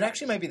 It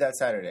actually might be that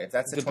Saturday. If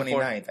that's the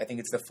 29th, I think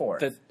it's the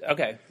 4th.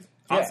 Okay.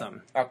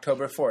 Awesome. Yeah,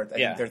 October 4th. I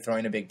think they're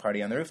throwing a big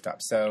party on the rooftop.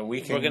 So we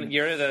can...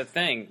 You're the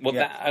thing. Well,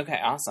 okay,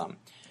 awesome.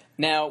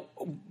 Now,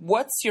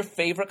 what's your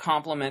favorite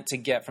compliment to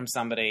get from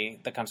somebody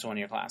that comes to one of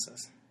your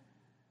classes?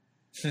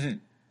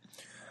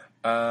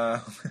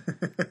 I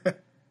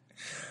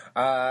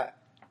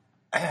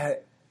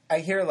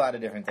hear a lot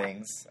of different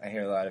things. I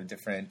hear a lot of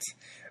different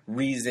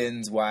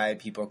reasons why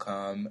people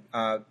come.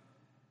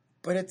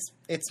 But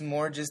it's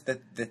more just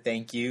the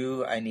thank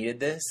you, I needed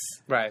this.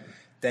 Right.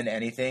 Than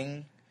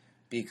anything.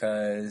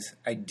 Because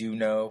I do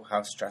know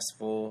how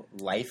stressful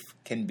life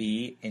can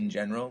be in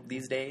general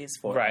these days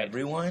for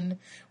everyone,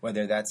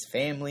 whether that's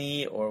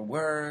family or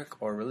work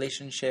or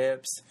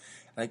relationships.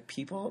 Like,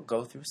 people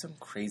go through some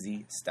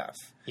crazy stuff.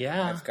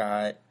 Yeah.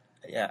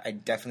 I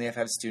definitely have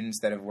had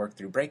students that have worked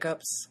through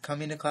breakups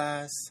coming to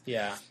class.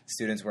 Yeah.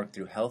 Students work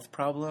through health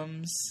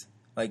problems,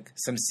 like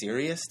some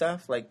serious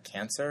stuff like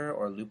cancer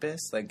or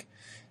lupus, like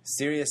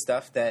serious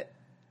stuff that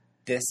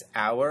this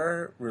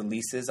hour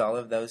releases all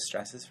of those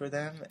stresses for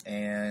them.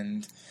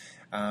 And,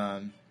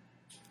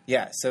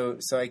 so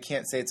I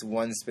can't say it's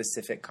one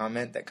specific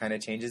comment that kind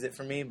of changes it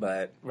for me,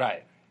 but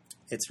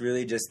it's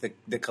really just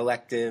the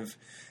collective,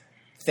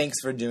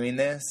 thanks for doing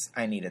this.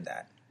 I needed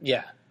that.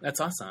 Yeah, that's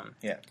awesome.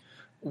 Yeah.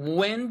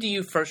 When do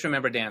you first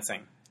remember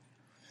dancing?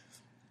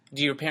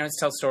 Do your parents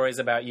tell stories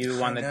about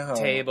you on the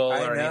table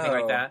or anything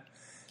like that?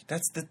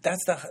 That's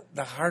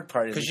the hard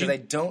part is because I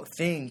don't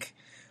think...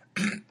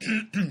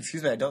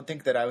 excuse me, I don't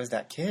think that I was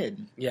that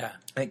kid. Yeah.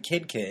 Like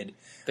kid.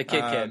 The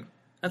kid.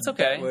 That's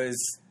okay.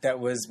 That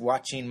was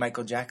watching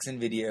Michael Jackson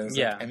videos,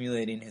 Yeah. like,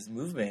 emulating his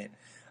movement.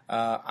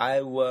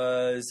 I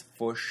was,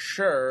 for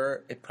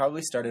sure, it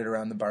probably started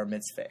around the bar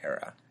mitzvah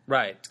era.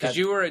 Right, because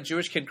you were a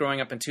Jewish kid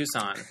growing up in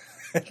Tucson.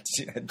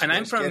 And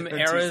I'm from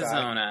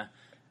Arizona.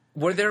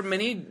 Were there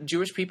many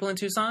Jewish people in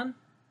Tucson?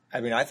 I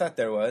mean, I thought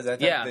there was. I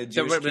thought the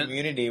Jewish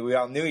community, we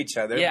all knew each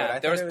other. Yeah, but I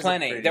there was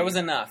plenty. There was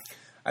enough.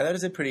 I thought it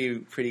was a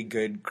pretty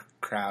good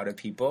crowd of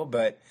people,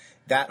 but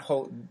that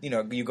whole,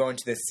 you go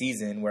into this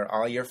season where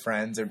all your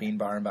friends are being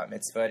bar and bat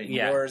mitzvah, and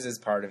yours is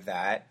part of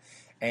that.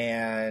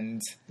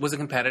 And was it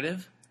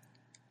competitive?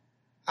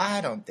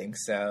 I don't think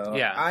so.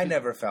 Yeah. I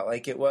never felt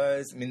like it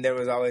was. I mean, there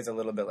was always a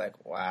little bit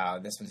like, wow,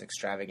 this one's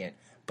extravagant.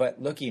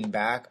 But looking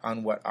back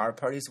on what our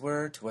parties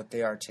were to what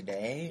they are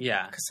today,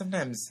 because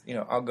sometimes,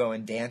 I'll go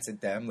and dance at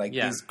them, like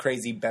these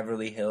crazy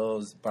Beverly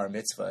Hills bar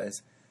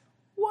mitzvahs.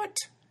 What?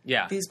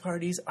 Yeah. These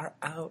parties are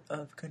out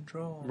of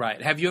control.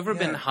 Right. Have you ever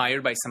been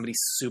hired by somebody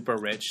super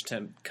rich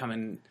to come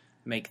and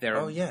make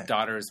their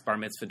daughter's bar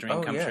mitzvah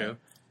dream come true?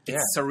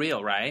 It's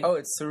surreal, right? Oh,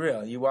 it's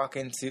surreal. You walk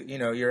into,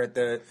 you're at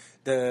the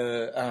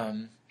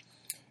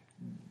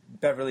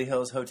Beverly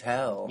Hills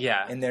Hotel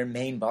in their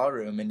main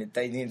ballroom, and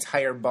the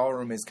entire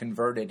ballroom is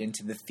converted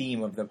into the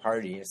theme of the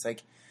party. It's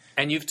like...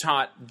 And you've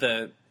taught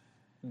the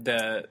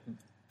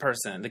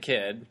person, the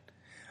kid,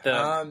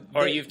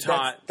 you've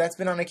taught... That's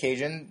been on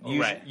occasion.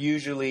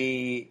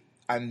 Usually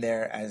I'm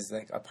there as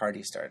like a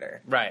party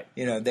starter. Right.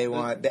 They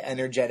want the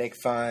energetic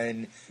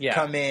fun,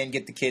 come in,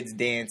 get the kids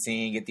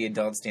dancing, get the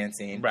adults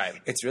dancing. Right.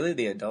 It's really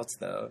the adults,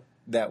 though,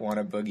 that want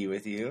to boogie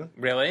with you.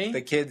 Really?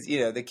 The kids,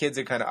 the kids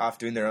are kind of off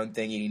doing their own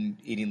thing,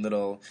 eating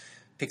little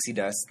pixie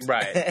dust.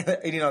 Right.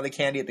 Eating all the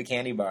candy at the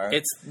candy bar.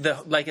 It's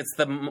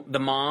the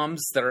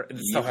moms that are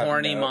the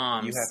horny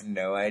moms. You have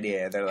no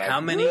idea. They're like, how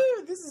many?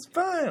 Woo, this is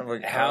fun. I'm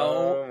like,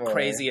 how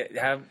crazy?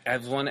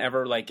 Has one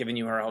ever given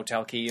you her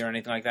hotel key or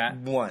anything like that?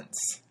 Once.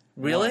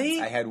 Really?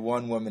 Once. I had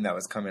one woman that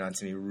was coming on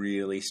to me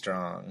really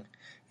strong.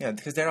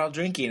 Because they're all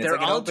drinking. They're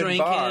it's like all an open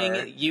drinking.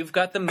 Bar. You've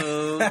got the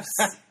moves.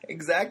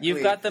 Exactly.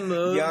 You've got the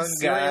moves. Young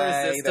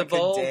guy,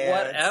 irresistible.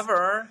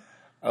 Whatever.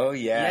 Oh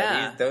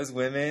yeah. Those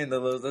women,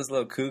 those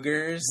little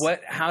cougars.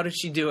 What? How did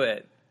she do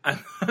it? I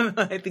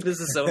think this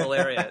is so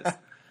hilarious.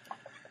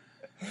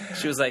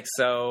 She was like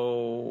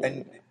so.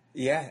 And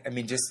I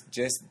mean,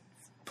 just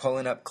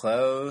pulling up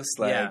close,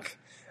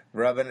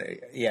 rubbing.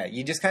 Yeah,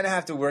 you just kind of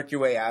have to work your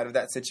way out of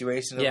that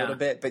situation a little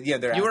bit. But you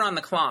were on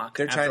the clock.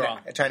 They're trying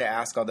to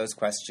ask all those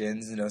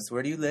questions. So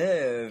where do you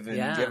live? And do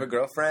you have a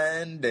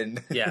girlfriend?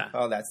 And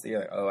all that. So you're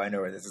like, oh, I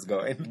know where this is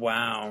going.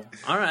 Wow.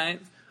 All right.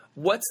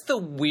 What's the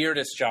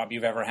weirdest job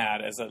you've ever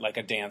had as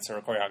a dancer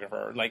or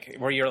choreographer? Like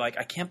where you're like,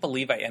 I can't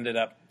believe I ended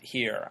up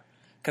here.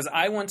 Because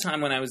one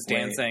time when I was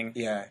dancing,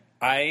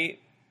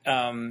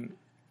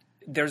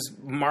 there's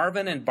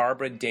Marvin and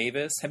Barbara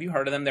Davis. Have you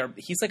heard of them?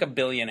 He's like a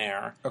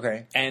billionaire.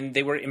 Okay. And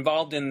they were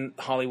involved in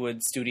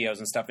Hollywood studios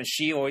and stuff. And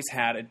she always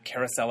had a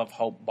Carousel of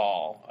Hope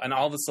ball. And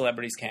all the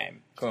celebrities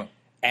came. Cool.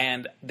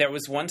 And there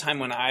was one time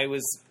when I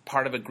was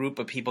part of a group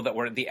of people that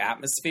were at the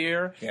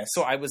Atmosphere. Yes.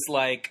 So I was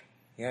like...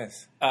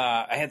 Yes.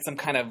 I had some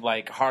kind of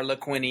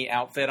Harlequin-y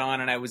outfit on,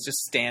 and I was just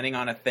standing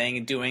on a thing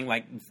and doing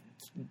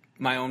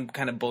my own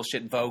kind of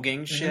bullshit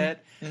voguing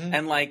shit. Mm-hmm.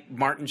 And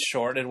Martin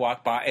Short had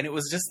walked by, and it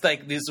was just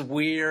this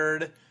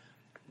weird.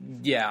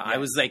 Yeah, I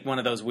was one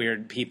of those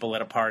weird people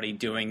at a party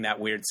doing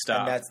that weird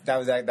stuff.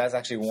 And that's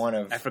actually one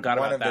of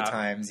the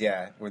times.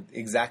 Yeah, with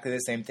exactly the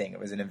same thing. It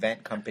was an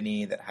event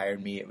company that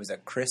hired me. It was a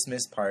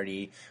Christmas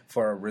party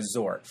for a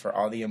resort for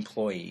all the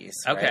employees.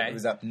 Okay, right? It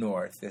was up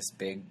north. This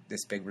big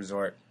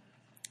resort.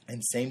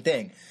 And same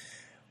thing.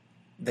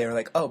 They were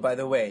like, oh, by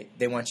the way,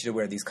 they want you to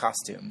wear these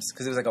costumes.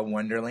 Because it was a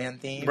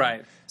Wonderland theme.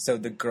 Right. So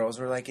the girls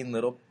were in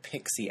little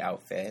pixie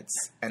outfits.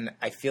 And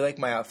I feel like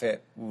my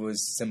outfit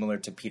was similar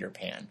to Peter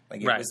Pan.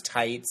 It was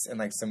tights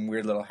and some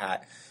weird little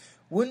hat.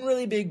 Wouldn't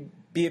really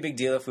be a big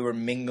deal if we were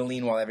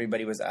mingling while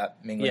everybody was up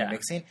mingling and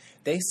mixing.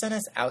 They sent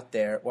us out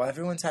there while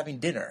everyone's having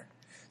dinner.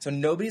 So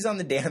nobody's on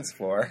the dance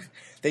floor.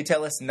 They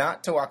tell us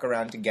not to walk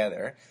around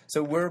together.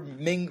 So we're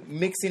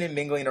mixing and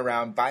mingling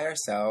around by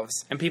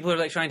ourselves. And people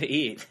are trying to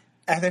eat.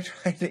 And they're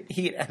trying to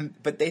eat.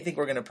 But they think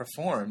we're going to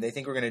perform. They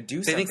think we're going to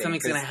do something. They think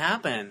something's going to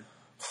happen.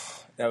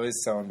 That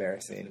was so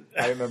embarrassing.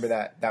 I remember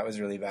that. That was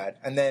really bad.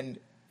 And then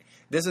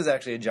this was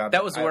actually a job.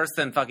 That was worse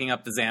than fucking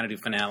up the Xanadu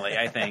finale,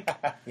 I think.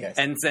 Yes.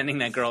 And sending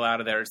that girl out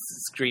of there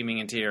screaming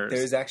in tears.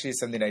 There was actually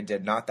something I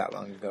did not that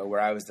long ago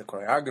where I was the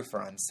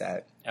choreographer on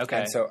set. Okay.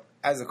 And so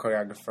as a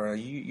choreographer,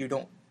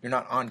 you're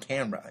not on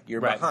camera.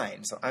 You're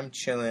behind. So I'm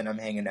chilling. I'm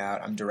hanging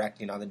out. I'm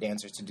directing all the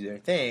dancers to do their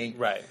thing.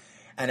 Right.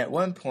 And at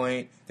one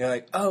point, they're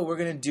like, oh, we're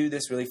going to do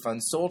this really fun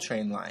Soul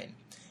Train line.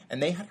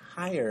 And they had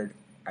hired,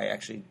 I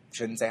actually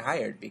shouldn't say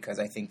hired because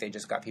I think they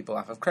just got people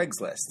off of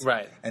Craigslist.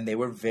 Right. And they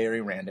were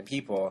very random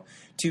people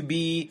to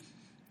be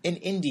an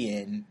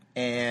Indian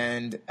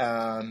and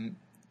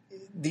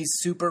these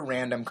super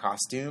random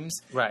costumes,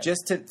 right,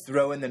 just to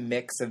throw in the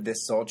mix of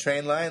this Soul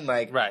Train line.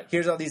 Like, right,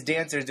 here's all these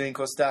dancers doing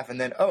cool stuff, and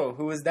then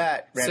who was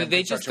that? So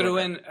they just threw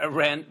in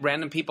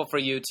random people for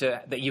you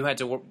that you had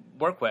to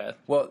work with.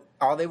 Well,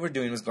 all they were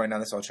doing was going down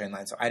the Soul Train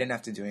line, so I didn't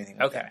have to do anything.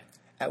 With them.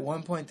 At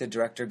one point, the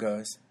director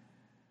goes,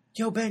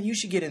 "Yo, Ben, you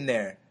should get in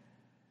there."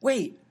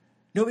 Wait,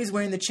 nobody's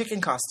wearing the chicken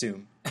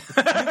costume.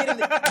 You get in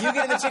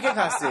the chicken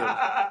costume.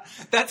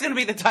 That's going to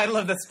be the title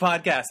of this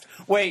podcast.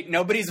 Wait,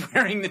 nobody's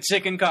wearing the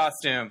chicken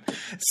costume.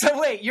 So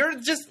wait, you're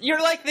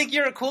like, think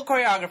you're a cool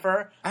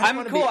choreographer.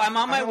 I'm cool. I'm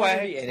on my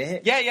way. Be in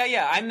it.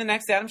 Yeah. I'm the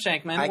next Adam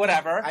Shankman.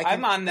 Whatever.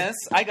 I'm on this.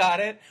 I got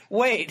it.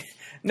 Wait,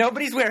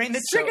 nobody's wearing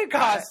the chicken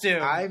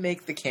costume. I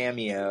make the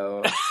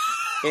cameo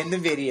in the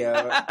video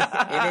in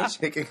a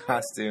chicken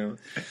costume.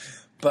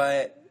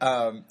 But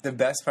the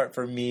best part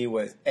for me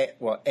was, it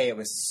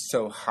was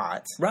so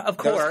hot. Right, of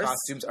course. Those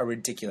costumes are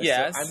ridiculous.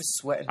 Yes. So I'm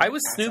sweating. I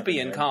was Snoopy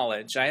in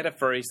college. I had a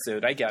furry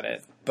suit. I get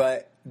it.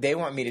 But they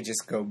want me to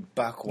just go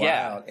buck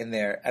wild in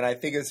there. And I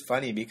think it's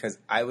funny because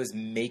I was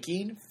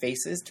making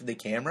faces to the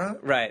camera.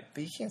 Right.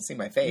 But you can't see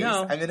my face.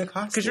 No. I'm in a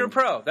costume. Because you're a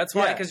pro. That's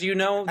why. Because you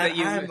know that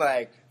you... I'm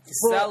like...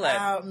 Sell it.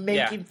 Out,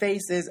 making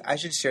faces. I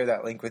should share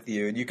that link with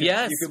you. And you can,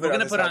 yes, you can we're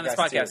going to put it on this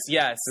podcast. Too,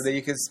 yes. So that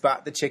you can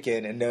spot the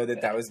chicken and know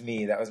that was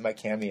me. That was my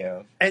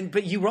cameo.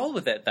 But you rolled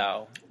with it,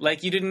 though.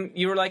 Like,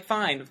 you were like,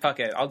 fine, fuck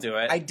it, I'll do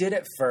it. I did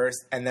it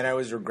first, and then I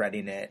was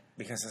regretting it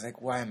because I was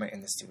like, why am I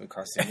in this stupid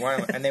costume? Why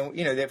am I? And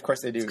then, of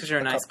course they do. Because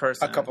you're a nice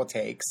person. A couple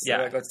takes. Yeah.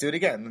 They're like, let's do it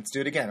again.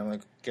 I'm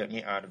like, get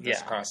me out of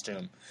this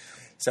costume.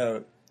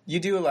 So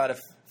you do a lot of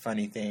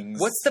funny things.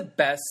 What's the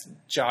best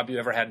job you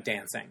ever had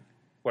dancing?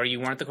 Where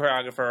you weren't the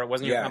choreographer, it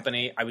wasn't your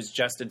company, I was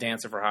just a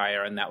dancer for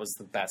hire, and that was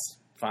the best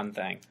fun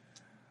thing.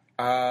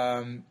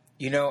 I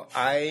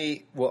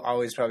will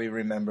always probably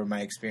remember my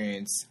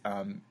experience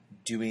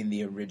doing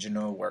the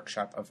original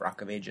workshop of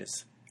Rock of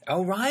Ages.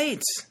 Oh,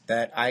 right.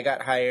 That I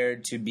got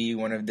hired to be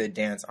one of the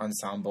dance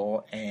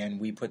ensemble, and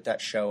we put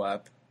that show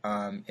up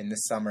in the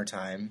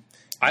summertime.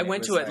 I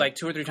went to it like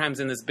 2 or 3 times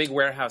in this big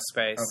warehouse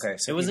space. Okay.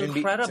 So it was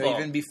incredible. So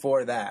even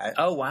before that.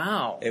 Oh,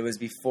 wow. It was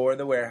before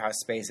the warehouse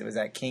space. It was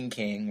at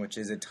King, which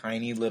is a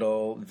tiny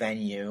little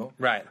venue.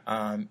 Right.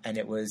 And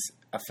it was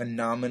a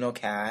phenomenal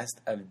cast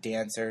of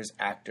dancers,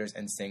 actors,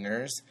 and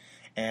singers.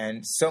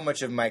 And so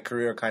much of my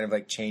career kind of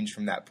like changed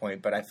from that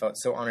point, but I felt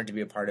so honored to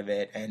be a part of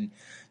it, and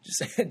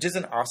just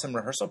an awesome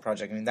rehearsal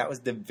project. I mean, that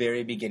was the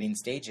very beginning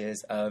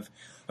stages of,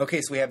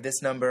 okay, so we have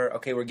this number,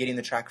 okay, we're getting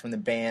the track from the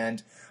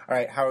band, all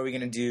right, how are we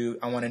going to do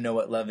I Want to Know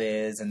What Love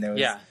Is, and there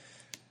was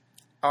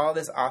all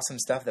this awesome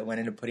stuff that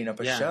went into putting up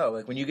a show.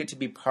 Like, when you get to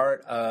be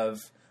part of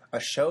a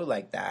show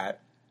like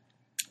that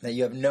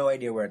you have no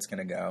idea where it's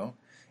going to go.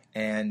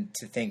 And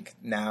to think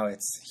now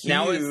it's huge.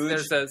 Now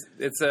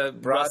it's a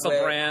Russell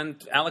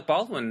Brand, Alec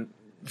Baldwin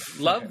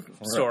love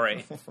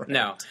story. Right.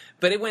 No,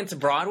 but it went to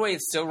Broadway.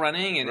 It's still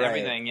running and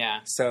everything.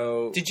 Yeah.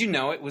 So did you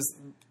know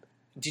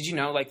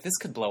like this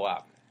could blow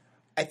up?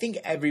 I think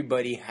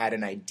everybody had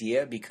an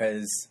idea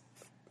because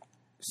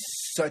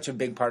such a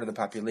big part of the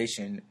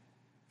population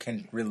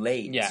can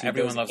relate to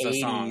everyone those loves 80s, those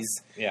songs.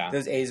 Yeah.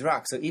 Those 80s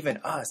rock. So even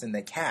us in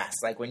the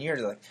cast, like when you're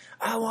like,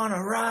 I want to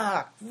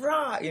rock,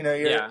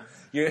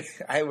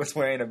 I was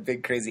wearing a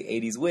big crazy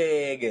 80s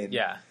wig, and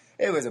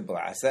it was a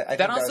blast.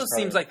 That also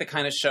seems like the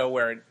kind of show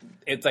where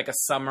it's like a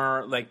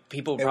summer, like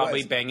people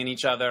probably banging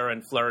each other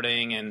and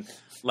flirting, and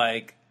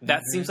like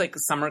that seems like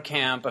summer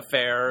camp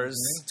affairs,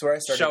 It's where I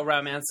started, show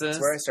romances.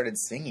 It's where I started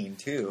singing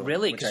too.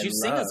 Really? Because you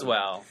sing as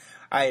well.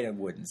 I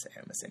wouldn't say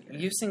I'm a singer.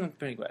 You sing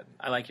pretty good.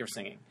 I like your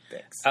singing.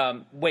 Thanks.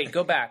 Wait,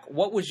 go back.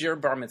 What was your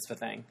bar mitzvah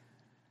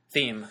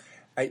theme?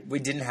 We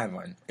didn't have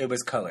one. It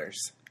was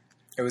colors.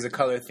 It was a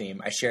color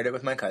theme. I shared it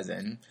with my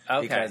cousin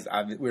because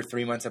we're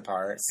 3 months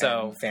apart.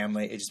 So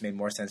family, it just made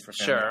more sense for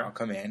family to all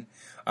come in.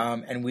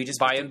 And we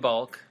just buy in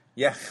bulk.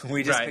 Yeah,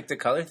 we just picked a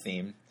color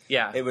theme.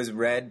 Yeah, it was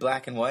red,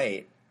 black, and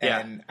white.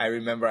 And I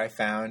remember I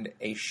found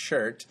a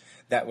shirt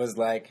that was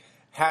like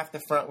half the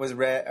front was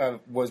red,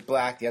 was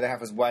black, the other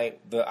half was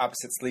white. The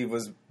opposite sleeve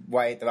was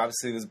white, the opposite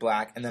sleeve was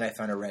black, and then I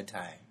found a red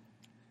tie.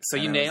 So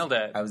you nailed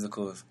it. I was the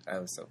coolest. I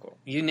was so cool.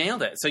 You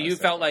nailed it. So you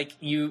felt like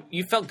you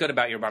felt good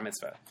about your bar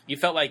mitzvah. You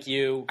felt like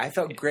I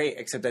felt great,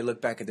 except I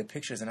looked back at the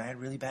pictures and I had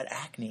really bad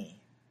acne.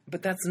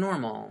 But that's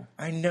normal.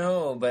 I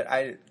know, but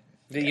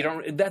you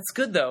don't. That's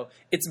good though.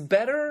 It's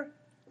better.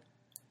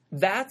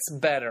 That's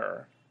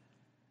better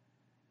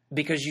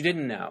because you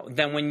didn't know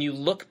than when you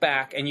look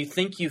back and you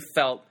think you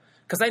felt.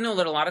 Because I know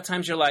that a lot of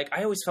times you're like,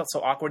 I always felt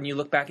so awkward, and you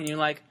look back and you're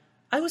like,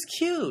 I was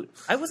cute.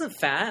 I wasn't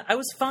fat. I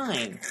was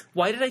fine.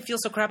 Why did I feel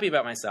so crappy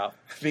about myself?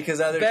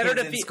 Because other kids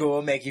in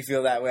school make you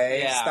feel that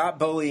way. Yeah. Stop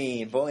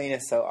bullying. Bullying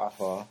is so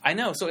awful. I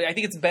know. So I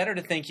think it's better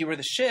to think you were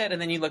the shit,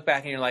 and then you look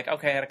back and you're like,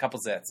 okay, I had a couple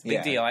zits.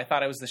 Big deal. I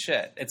thought I was the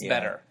shit. It's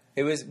better.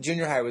 It was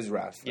junior high was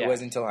rough. It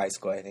wasn't until high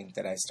school, I think,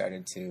 that I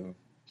started to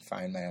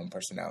find my own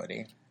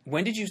personality.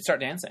 When did you start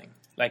dancing?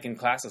 Like in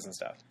classes and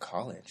stuff?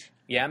 College.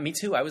 Yeah, me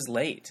too. I was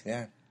late.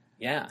 Yeah.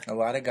 Yeah. A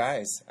lot of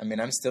guys. I mean,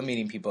 I'm still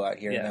meeting people out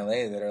here in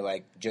LA that are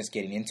like just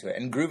getting into it.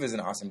 And Groove is an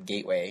awesome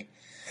gateway.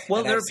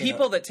 Well, there are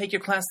people that take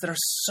your class that are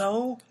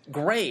so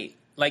great,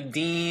 like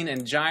Dean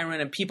and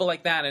Jiren and people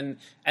like that,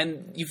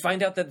 and you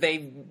find out that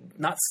they've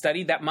not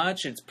studied that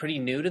much. It's pretty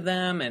new to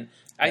them, and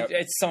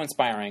it's so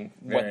inspiring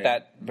what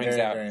that brings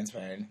out. Very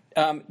inspiring.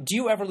 Do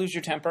you ever lose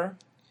your temper?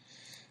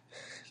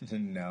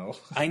 No.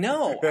 I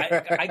know.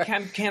 I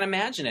can't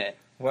imagine it.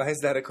 Why is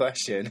that a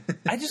question?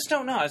 I just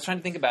don't know. I was trying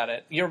to think about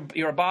it.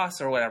 You're a boss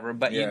or whatever,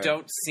 but you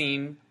don't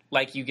seem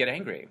like you get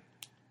angry.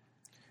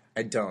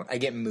 I don't. I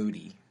get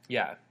moody.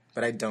 Yeah.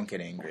 But I don't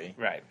get angry.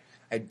 Right.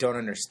 I don't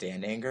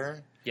understand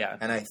anger. Yeah.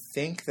 And I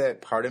think that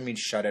part of me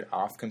shut it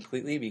off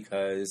completely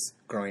because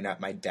growing up,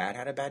 my dad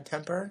had a bad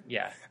temper.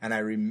 Yeah. And I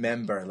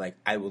remember, like,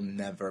 I will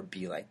never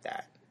be like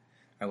that.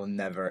 I will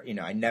never,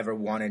 I never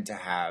wanted to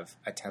have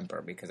a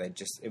temper because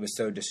it was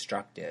so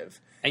destructive.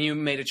 And you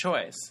made a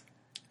choice.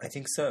 I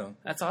think so.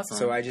 That's awesome.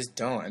 So I just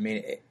don't. I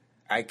mean,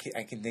 I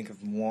can think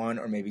of one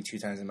or maybe two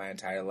times in my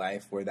entire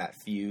life where that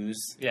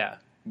fuse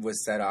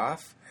was set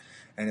off.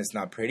 And it's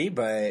not pretty,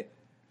 but...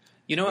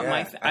 You know what?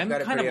 I'm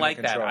kind of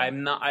like that.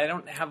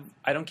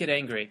 I don't get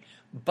angry,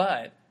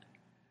 but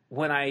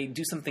when I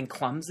do something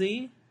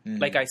clumsy,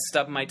 like I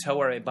stub my toe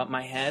or I bump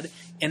my head,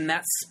 in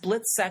that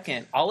split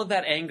second, all of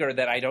that anger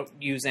that I don't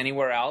use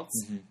anywhere else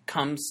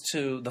comes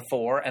to the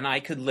fore, and I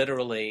could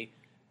literally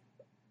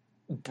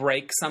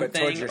break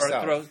something or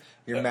throw.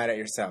 You're mad at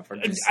yourself, or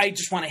I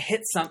just want to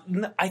hit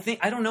something.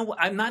 I don't know.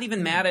 I'm not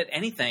even mad at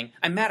anything.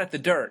 I'm mad at the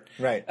dirt.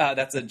 Right.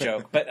 That's a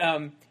joke, but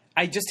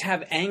I just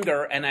have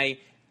anger, and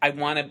I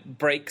want to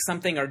break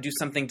something or do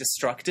something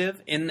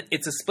destructive.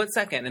 It's a split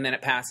second, and then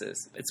it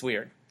passes. It's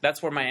weird.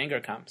 That's where my anger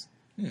comes.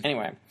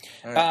 Anyway,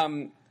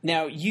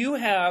 now you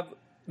have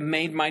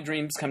made my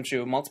dreams come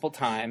true multiple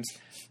times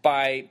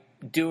by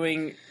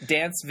doing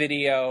dance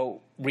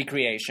video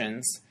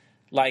recreations,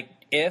 like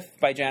 "If"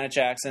 by Janet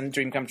Jackson,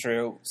 Dream Come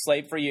True.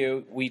 "Slave for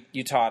You,"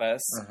 you taught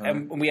us,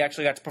 and we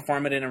actually got to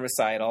perform it in a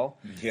recital.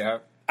 Yeah,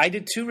 I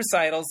did 2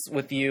 recitals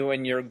with you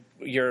and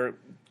your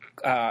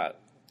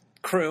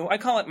crew. I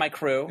call it my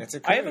crew. It's a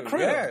crew. I have a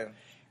crew. Yeah.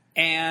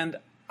 And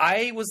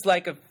I was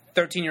like a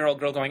 13-year-old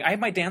girl going, I have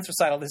my dance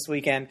recital this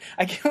weekend.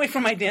 I can't wait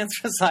for my dance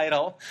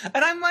recital.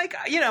 And I'm like,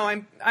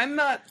 I'm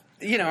not,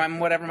 I'm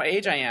whatever my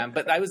age I am,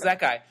 but I was that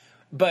guy.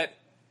 But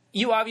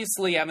you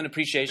obviously have an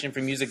appreciation for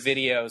music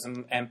videos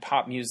and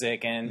pop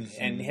music and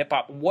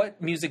hip-hop.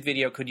 What music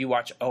video could you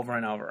watch over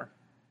and over?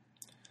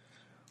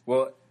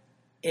 Well,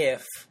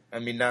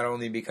 not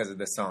only because of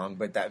the song,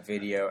 but that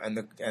video and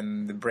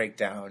the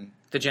breakdown.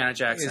 The Janet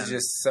Jackson is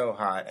just so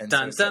hot and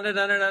the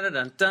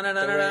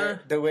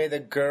way the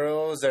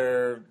girls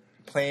are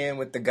playing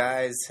with the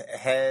guys'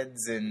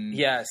 heads and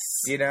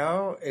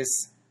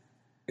is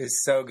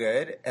so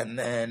good. And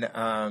then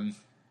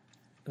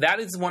that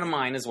is one of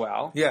mine as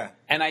well. Yeah,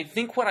 and I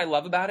think what I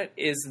love about it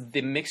is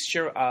the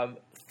mixture of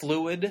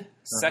fluid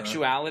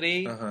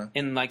sexuality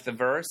in like the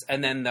verse,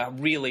 and then the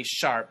really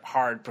sharp,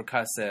 hard,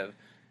 percussive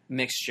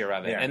mixture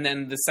of it, and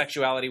then the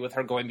sexuality with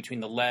her going between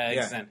the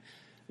legs and.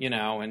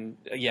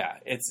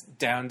 It's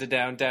down to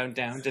down, down,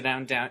 down to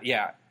down, down.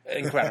 Yeah,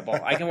 incredible.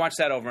 I can watch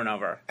that over and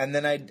over. And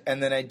then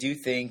I do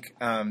think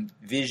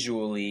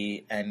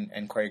visually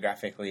and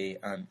choreographically,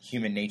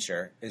 Human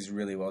Nature is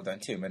really well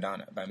done too.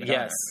 Madonna by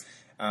Madonna.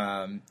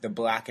 Yes. The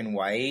black and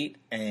white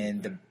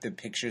and the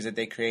pictures that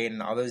they create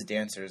and all those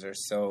dancers are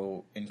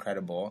so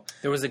incredible.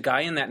 There was a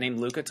guy in that named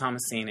Luca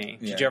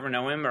Tomasini. Did you ever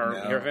know him or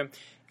hear of him?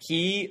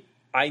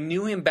 I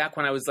knew him back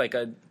when I was like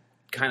a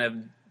kind of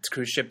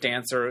cruise ship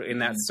dancer in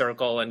that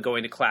circle and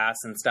going to class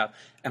and stuff.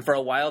 And for a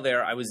while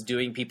there, I was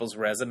doing people's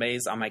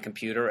resumes on my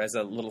computer as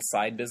a little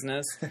side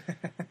business.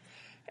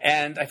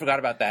 And I forgot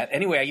about that.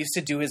 Anyway, I used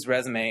to do his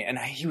resume, and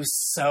he was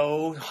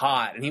so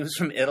hot. And he was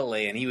from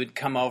Italy, and he would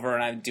come over,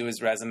 and I would do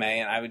his resume,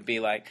 and I would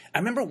be like... I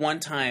remember one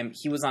time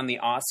he was on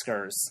the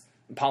Oscars.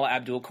 Paula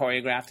Abdul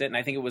choreographed it, and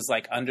I think it was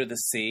like Under the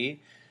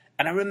Sea.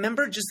 And I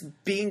remember just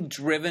being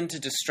driven to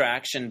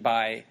distraction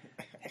by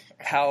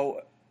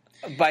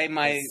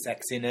my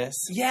sexiness.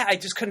 Yeah, I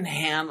just couldn't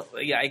handle.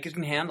 Yeah, I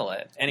couldn't handle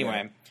it.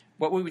 Anyway,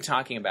 what were we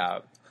talking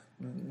about?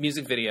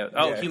 Music video.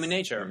 Oh, yes. Human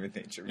Nature. Human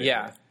Nature.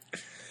 Yeah,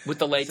 with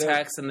the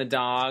latex and the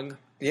dog.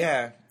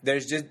 Yeah,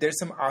 there's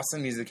some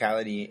awesome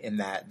musicality in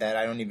that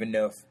I don't even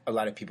know if a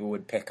lot of people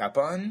would pick up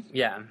on.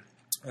 Yeah.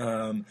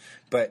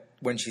 But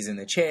when she's in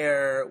the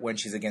chair, when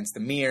she's against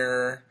the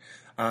mirror,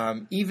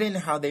 even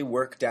how they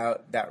worked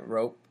out that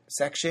rope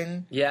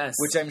section. Yes.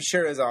 Which I'm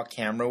sure is all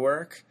camera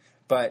work.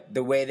 But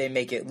the way they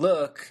make it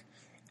look,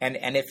 and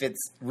if it's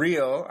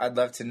real, I'd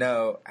love to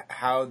know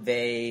how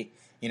they,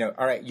 all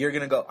right, you're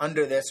going to go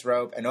under this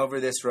rope and over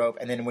this rope,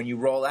 and then when you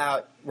roll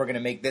out, we're going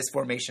to make this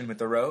formation with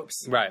the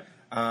ropes. Right.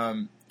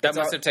 That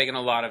must have taken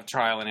a lot of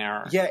trial and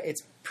error. Yeah,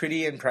 it's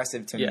pretty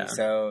impressive to me.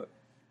 So,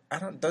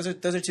 those are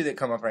 2 that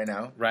come up right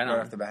now. Right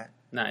off the bat.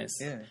 Nice.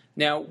 Yeah.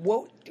 Now,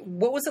 what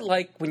was it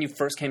like when you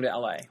first came to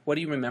LA? What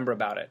do you remember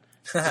about it?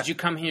 Did you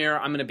come here,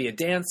 I'm going to be a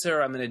dancer,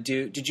 I'm going to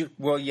do... Did you...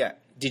 Well, yeah.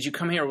 Did you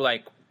come here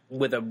like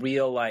with a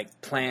real,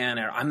 like, plan,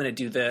 or I'm going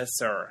to do this,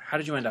 or how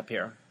did you end up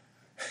here?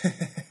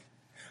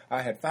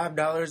 I had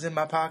 $5 in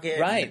my pocket.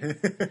 Right.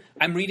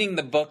 I'm reading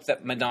the book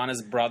that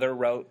Madonna's brother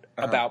wrote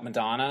about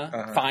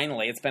Madonna.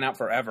 Finally. It's been out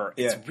forever.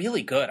 Yeah. It's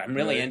really good. I'm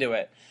really into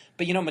it.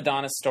 But you know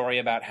Madonna's story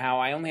about how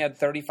I only had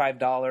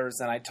 $35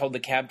 and I told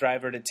the cab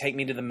driver to take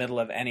me to the middle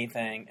of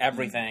everything.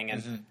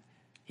 And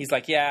he's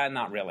like, yeah,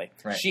 not really.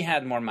 Right. She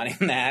had more money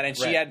than that, and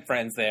she had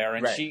friends there,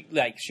 and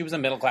she was a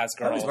middle-class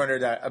girl. I always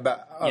wondered that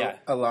about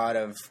a lot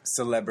of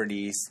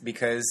celebrities,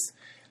 because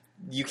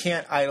you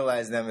can't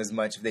idolize them as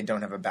much if they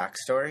don't have a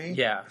backstory.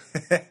 Yeah.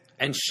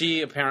 And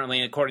she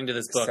apparently, according to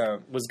this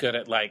book, was good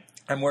at, like...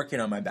 I'm working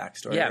on my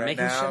backstory right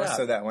now,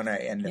 so that when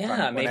I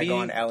when I go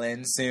on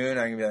Ellen soon,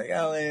 I'm going to be like,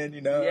 Ellen,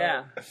 you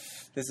know,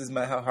 this is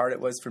how hard it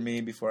was for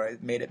me before I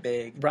made it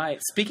big. Right.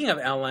 Speaking of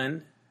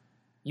Ellen,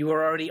 you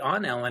were already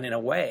on Ellen in a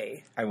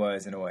way. I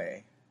was, in a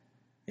way.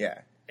 Yeah.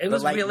 It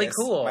was really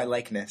cool. My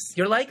likeness.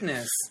 Your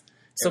likeness.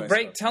 So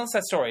tell us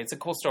that story. It's a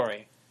cool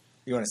story.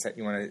 You want to talk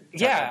about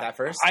that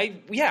first?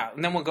 And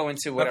then we'll go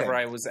into whatever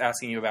I was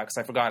asking you about, because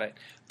I forgot it.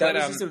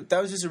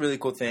 That was just a really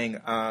cool thing.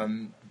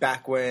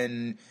 Back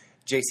when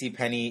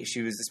JCPenney,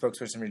 she was the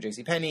spokesperson for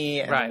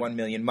JCPenney, and 1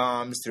 Million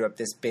Moms threw up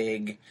this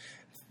big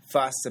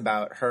fuss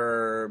about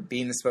her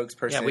being the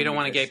spokesperson. Yeah, we don't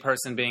want a gay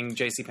person being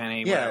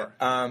JCPenney. Yeah,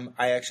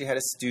 I actually had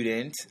a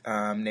student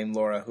named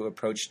Laura who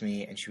approached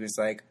me, and she was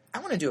like, I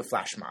want to do a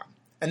flash mob.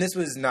 And this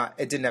was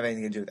it didn't have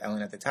anything to do with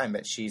Ellen at the time,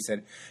 but she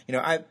said, you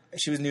know,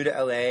 she was new to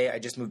LA. I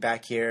just moved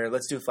back here.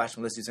 Let's do a flash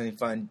mob. Let's do something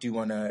fun. Do you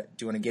want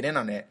to get in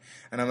on it?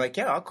 And I'm like,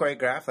 yeah, I'll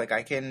choreograph. Like,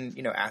 I can,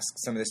 you know, ask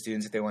some of the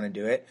students if they want to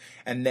do it.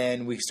 And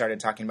then we started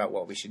talking about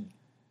what we should,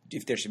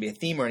 if there should be a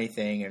theme or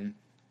anything, and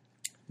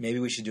maybe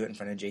we should do it in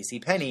front of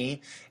JCPenney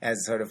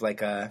as sort of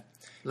like a...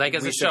 Like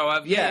as a show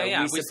of, we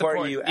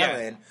support you,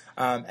 Ellen.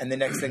 And the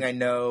next thing I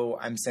know,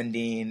 I'm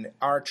sending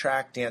our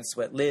track, Dance,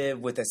 Sweat, Live,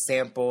 with a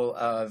sample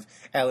of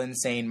Ellen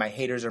saying, my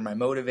haters are my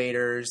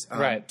motivators,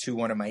 to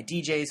one of my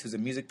DJs, who's a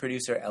music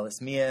producer, Ellis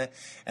Mia.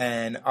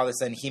 And all of a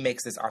sudden, he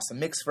makes this awesome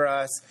mix for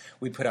us.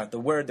 We put out the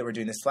word that we're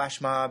doing this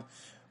flash mob.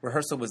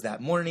 Rehearsal was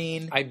that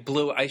morning.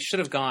 I should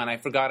have gone. I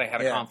forgot I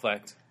had a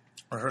conflict.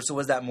 Rehearsal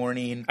was that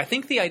morning. I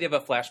think the idea of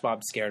a flash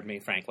mob scared me,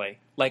 frankly.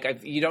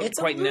 Like, you don't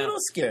quite know. It's a little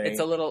scary. It's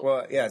a little...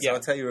 Well, so I'll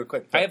tell you real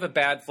quick. I have a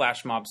bad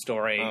flash mob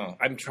story.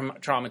 I'm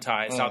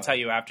traumatized. I'll tell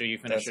you after you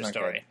finish your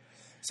story. Good.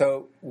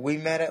 So we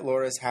met at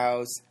Laura's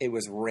house. It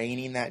was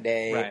raining that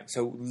day. Right.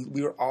 So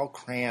we were all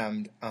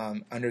crammed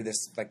under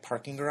this like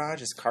parking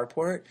garage, this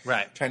carport.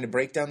 Right. Trying to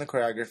break down the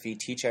choreography,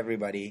 teach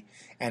everybody.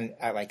 And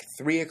at like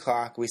 3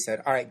 o'clock, we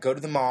said, all right, go to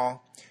the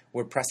mall.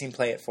 We're pressing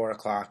play at 4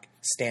 o'clock.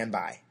 Stand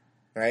by.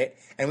 Right?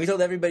 And we told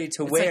everybody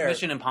to wear... It's like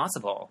Mission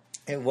Impossible.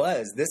 It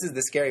was. This is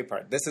the scary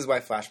part. This is why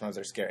flash mobs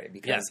are scary,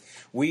 because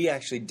we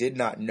actually did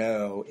not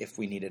know if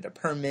we needed a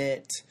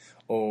permit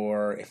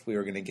or if we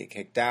were going to get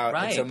kicked out.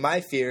 Right. And so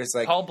my fear is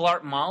like... Paul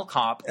Blart Mall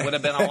Cop would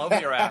have been all over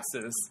your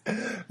asses.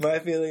 My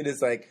feeling is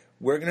like,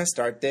 we're going to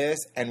start this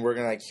and we're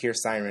going to like hear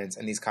sirens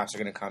and these cops are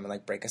going to come and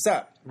like break us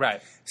up.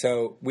 Right.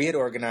 So we had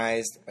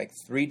organized like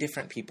 3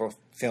 different people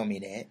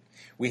filming it.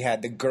 We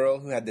had the girl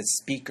who had the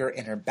speaker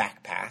in her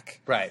backpack.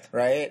 Right.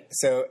 Right?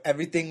 So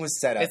everything was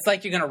set up. It's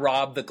like you're going to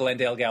rob the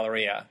Glendale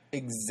Galleria.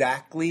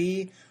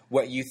 Exactly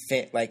what you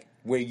think, like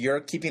where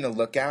you're keeping a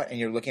lookout and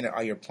you're looking at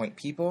all your point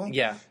people.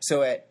 Yeah.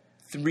 So at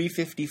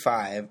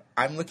 3:55,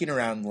 I'm looking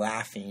around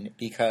laughing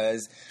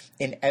because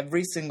in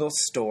every single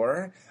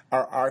store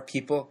are our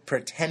people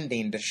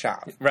pretending to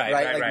shop.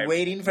 Right.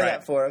 Waiting for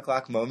that 4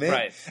 o'clock moment.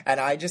 Right. And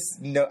I just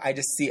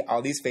see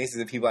all these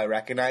faces of people I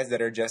recognize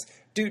that are just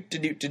on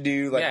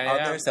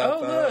their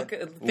cell phone. Oh, look,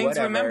 things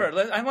to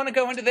remember. I want to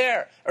go into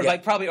there. Or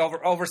like probably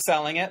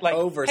overselling it. Like,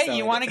 hey,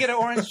 you want to get an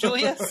Orange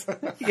Julius?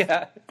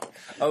 Yeah.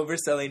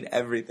 Overselling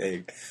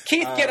everything.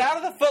 Keith, get out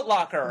of the Foot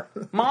Locker.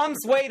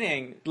 Mom's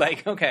waiting.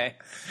 Like, okay.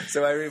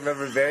 So I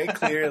remember very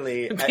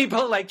clearly.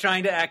 People like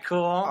trying to act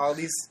cool. All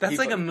these That's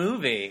people, like a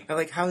movie. I'm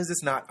like, how is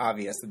this not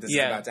obvious that this is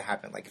about to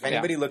happen? Like, if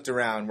anybody looked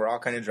around, we're all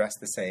kind of dressed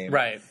the same.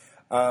 Right.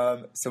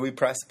 So we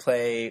pressed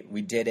play.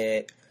 We did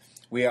it.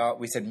 We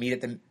said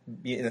meet in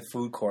the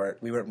food court.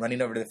 We were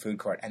running over to the food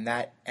court, and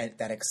that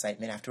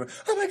excitement afterward.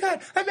 Oh my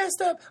god, I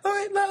messed up. Oh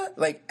my god!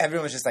 Like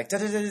everyone was just like da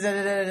da da da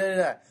da da da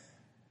da.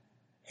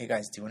 Hey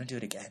guys, do you want to do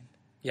it again?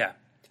 Yeah.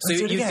 So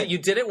you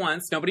did it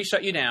once. Nobody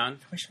shut you down.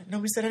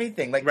 Nobody said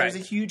anything. Like there was a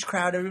huge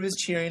crowd. Everybody was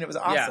cheering. It was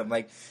awesome. Yeah.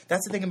 Like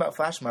that's the thing about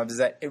flash mobs is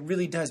that it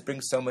really does bring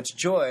so much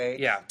joy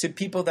to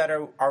people that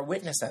are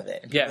witness of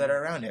it and people that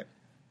are around it.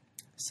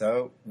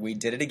 So we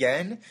did it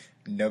again.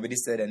 Nobody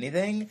said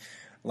anything.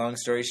 Long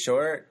story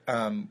short,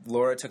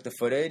 Laura took the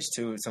footage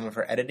to some of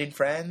her editing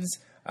friends.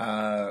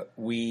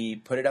 We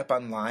put it up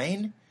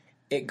online.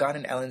 It got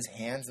in Ellen's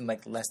hands in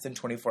like less than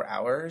 24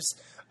 hours.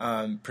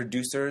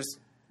 Producers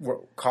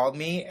called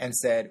me and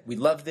said, we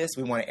love this.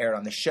 We want to air it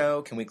on the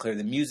show. Can we clear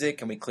the music?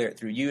 Can we clear it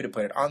through you to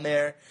put it on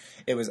there?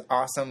 It was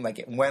awesome. Like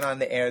it went on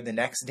the air the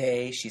next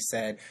day. She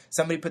said,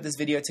 somebody put this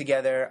video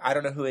together. I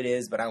don't know who it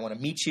is, but I want to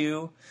meet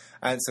you.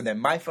 And so then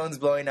my phone's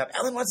blowing up.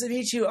 Ellen wants to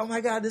meet you. Oh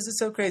my God, this is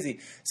so crazy.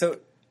 So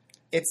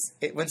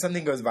when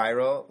something goes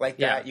viral like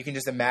Yeah. that, you can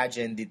just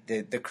imagine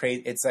the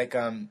crazy. It's like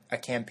a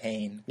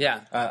campaign,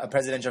 a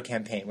presidential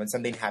campaign. When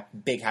something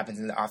big happens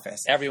in the office,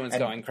 Everyone's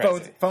and going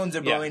crazy. Phones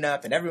are blowing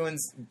up, and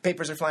everyone's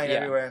papers are flying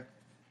everywhere.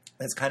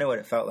 That's kind of what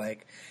it felt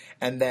like.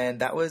 And then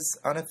that was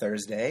on a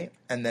Thursday,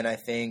 and then I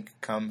think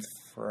come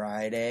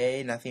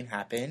Friday, nothing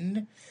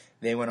happened.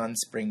 They went on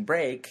spring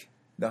break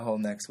the whole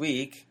next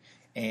week,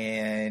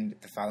 and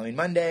the following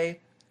Monday,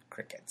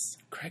 crickets.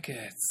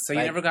 So you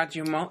never got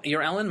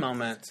your Ellen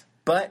moment.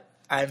 But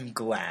I'm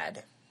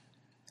glad.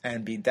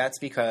 And that's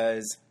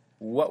because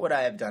what would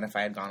I have done if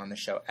I had gone on the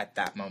show at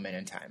that moment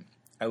in time?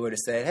 I would have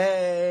said,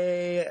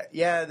 hey,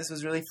 yeah, this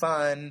was really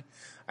fun.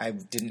 I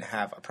didn't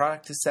have a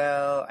product to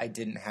sell. I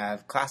didn't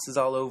have classes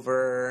all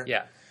over.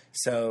 Yeah.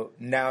 So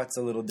now it's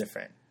a little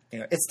different.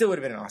 It still would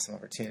have been an awesome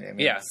opportunity. I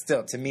mean,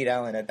 still, to meet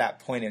Ellen at that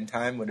point in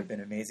time would have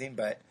been amazing.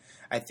 But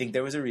I think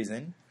there was a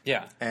reason.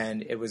 Yeah.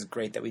 And it was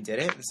great that we did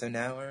it. And so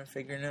now we're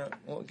figuring out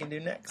what we can do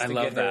next to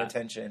love get her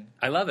attention.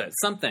 I love it.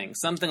 Something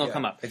will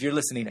come up. If you're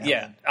listening, Ellen.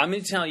 Yeah. I'm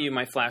going to tell you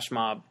my flash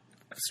mob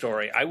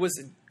story. I was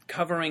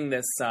covering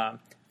this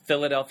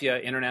Philadelphia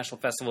International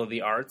Festival of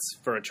the Arts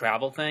for a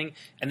travel thing,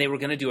 and they were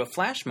going to do a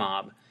flash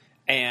mob.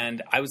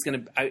 And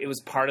it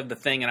was part of the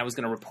thing, and I was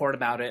going to report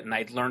about it, and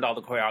I'd learned all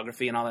the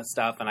choreography and all that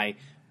stuff,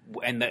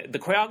 and the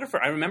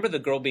choreographer, I remember the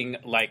girl being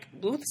like,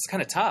 ooh, this is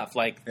kind of tough,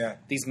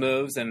 these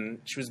moves, and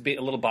she was a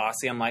little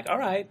bossy. I'm like, all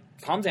right,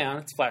 calm down,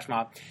 it's a flash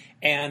mob.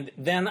 And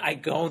then I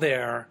go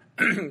there,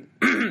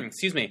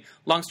 excuse me,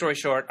 long story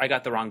short, I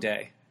got the wrong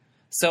day.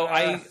 So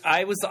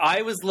I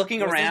was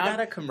looking around. Wasn't that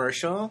a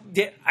commercial?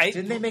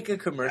 Didn't they make a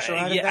commercial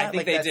out of that? I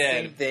think they that did.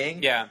 Same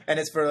thing. Yeah, and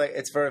it's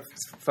for a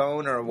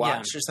phone or a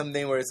watch or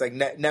something where it's like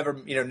never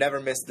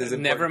miss this.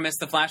 Never miss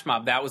the flash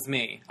mob. That was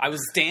me. I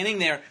was standing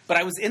there, but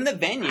I was in the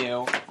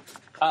venue,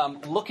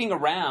 looking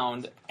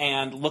around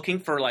and looking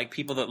for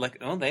people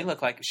that they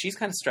look like she's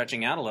kind of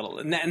stretching out a little,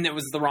 and it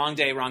was the wrong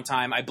day, wrong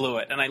time. I blew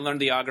it, and I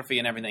learned the choreography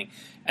and everything,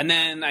 and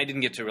then I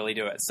didn't get to really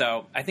do it.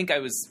 So I think I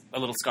was a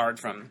little scarred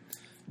from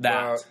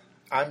that. Well,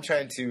 I'm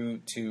trying to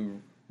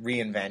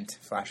reinvent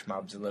flash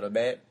mobs a little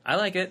bit. I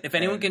like it. If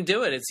anyone can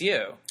do it, it's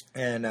you.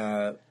 And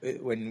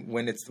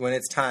when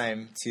it's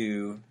time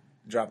to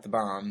drop the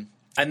bomb,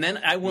 and then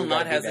I will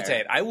not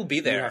hesitate. I will be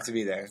there. You have to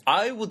be there.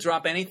 I will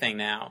drop anything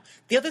now.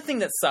 The other thing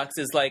that sucks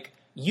is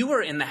you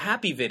were in the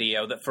Happy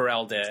video that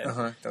Pharrell did,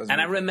 and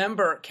I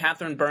remember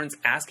Catherine Burns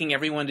asking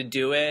everyone to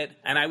do it,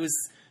 and I was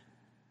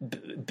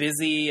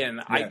busy,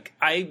 and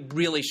I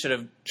really should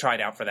have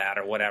tried out for that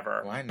or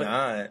whatever. Why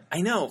not?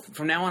 I know.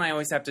 From now on, I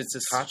always have to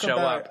just show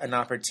up. An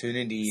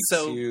opportunity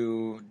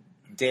to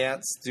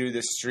dance through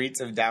the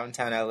streets of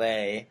downtown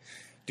LA,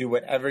 do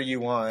whatever you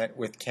want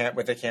with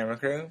a camera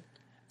crew.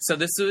 So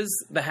this is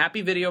the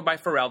Happy video by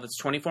Pharrell that's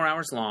 24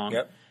 hours long.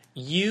 Yep.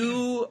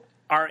 You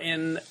are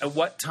in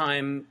what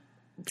time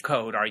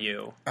code are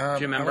you? Do you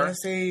remember? I want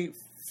to say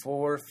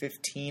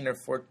 4:15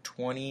 or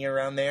 4:20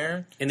 around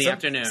there. In the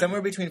afternoon.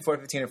 Somewhere between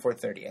 4:15 and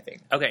 4:30, I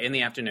think. Okay, in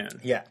the afternoon.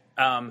 Yeah.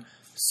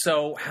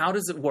 So how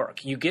does it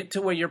work? You get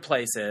to where your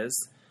place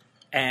is,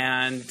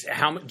 and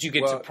how do you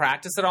get to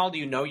practice at all? Do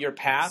you know your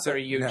path, or are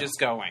you just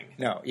going?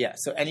 No, yeah.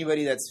 So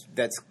anybody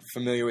that's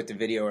familiar with the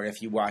video, or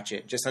if you watch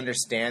it, just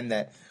understand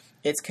that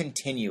it's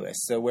continuous.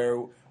 So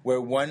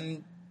where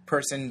one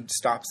person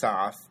stops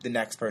off, the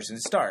next person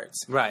starts.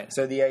 Right.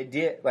 So the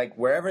idea,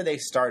 wherever they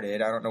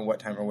started, I don't know what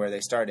time or where they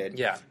started.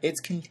 Yeah.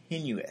 It's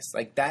continuous.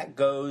 That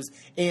goes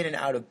in and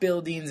out of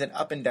buildings and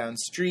up and down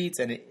streets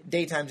and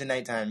daytime to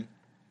nighttime.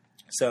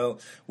 So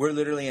we're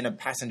literally in a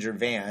passenger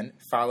van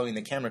following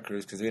the camera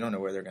crews because we don't know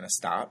where they're going to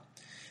stop.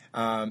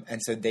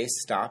 And so they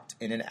stopped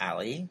in an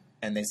alley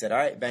and they said, all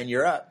right, Ben,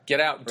 you're up.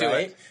 Get out. Do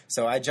it.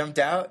 So I jumped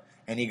out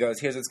and he goes,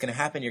 here's what's going to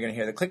happen. You're going to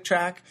hear the click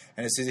track.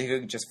 And as soon as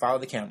you just follow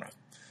the camera.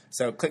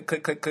 So click,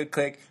 click, click, click,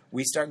 click.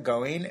 We start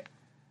going.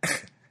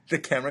 The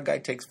camera guy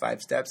takes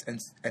 5 steps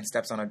and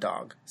steps on a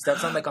dog.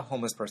 Steps on a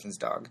homeless person's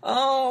dog.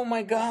 Oh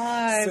my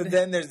God. So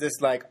then there's this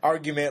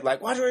argument,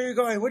 watch where you're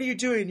going. What are you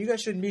doing? You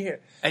guys shouldn't be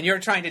here. And you're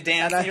trying to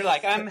dance and you're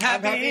like, I'm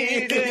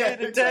happy. Yeah,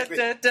 exactly.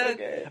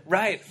 Okay.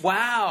 Right.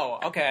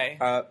 Wow. Okay.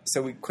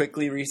 So we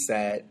quickly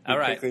reset. All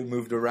right. Quickly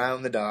moved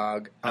around the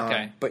dog.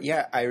 Okay. But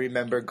yeah, I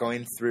remember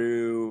going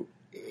through...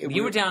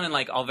 You were down in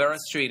Alvera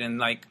Street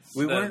and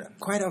we weren't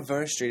quite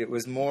Alvera Street. It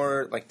was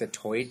more the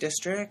toy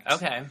district.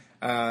 Okay.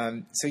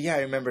 So yeah,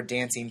 I remember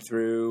dancing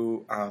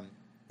through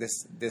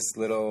this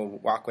little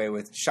walkway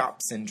with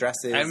shops and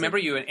dresses. I remember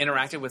you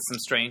interacted with some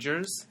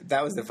strangers.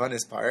 That was the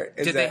funnest part.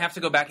 Did they have to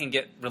go back and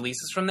get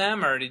releases from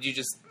them, or did you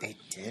just... They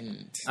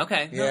didn't.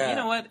 Okay. Yeah. No, you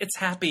know what? It's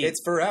Happy.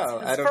 It's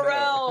Pharrell. It's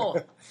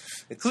Pharrell.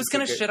 Who's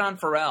going to shit on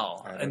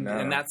Pharrell in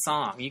that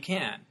song? You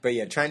can't. But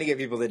yeah, trying to get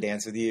people to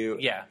dance with you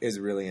is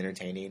really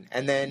entertaining.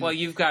 And then... Well,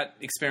 you've got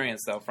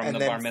experience, though, from the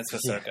bar mitzvah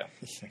circuit.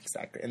 Yeah,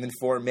 exactly. And then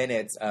 4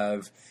 minutes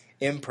of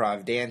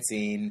improv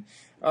dancing.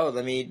 Oh,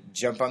 let me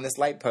jump on this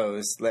light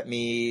post. Let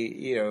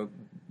me,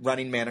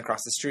 Running Man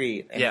across the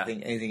street. Anything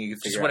you could figure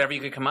out. Just whatever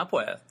you could come up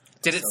with.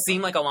 Did it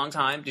seem like a long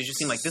time? Did you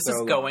seem like this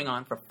is going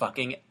on for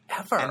fucking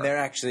ever? And they're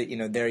actually,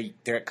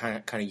 they're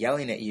kind of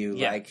yelling at you,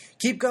 like,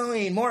 keep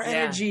going, more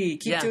energy,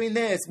 keep doing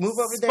this, move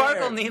over there.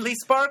 Sparkle, Neely,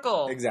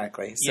 sparkle.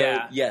 Exactly. So,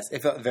 yes,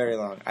 it felt very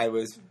long. I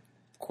was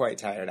quite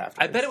tired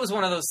after. I bet it was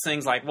one of those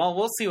things like, well,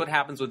 we'll see what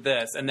happens with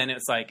this, and then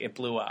it's like it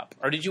blew up.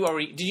 Or did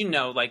you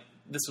know like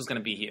this was going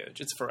to be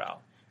huge? It's Pharrell.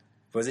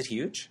 Was it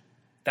huge?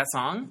 That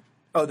song?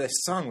 Oh, the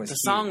song was huge.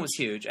 The song was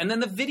huge. And then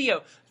the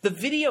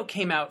video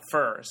came out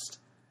first.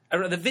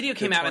 The video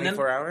came out and then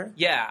 24-hour?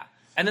 Yeah.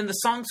 And then the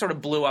song sort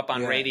of blew up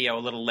on radio a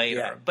little later.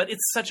 Yeah. But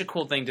it's such a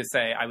cool thing to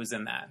say I was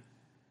in that.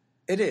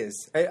 It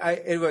is.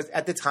 It was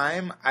at the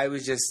time. I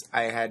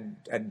had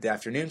the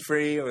afternoon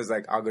free. I was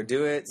like, I'll go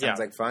do it. Sounds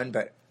like fun.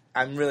 But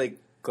I'm really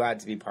glad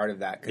to be part of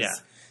that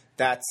because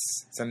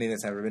that's something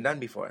that's never been done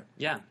before.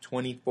 Yeah,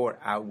 24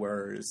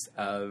 hours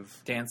of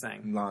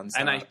dancing nonstop.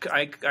 And I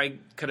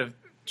could have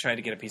tried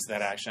to get a piece of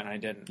that action. I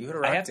didn't. You would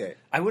have rocked it.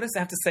 I would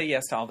have to say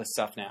yes to all this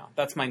stuff now.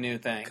 That's my new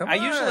thing. Come I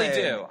on. usually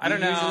do. I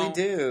don't know. You usually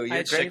do. I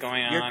had shit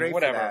going on. You're great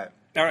Whatever. for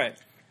that. All right.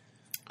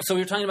 So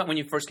we were talking about when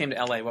you first came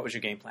to LA. What was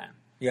your game plan?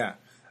 Yeah.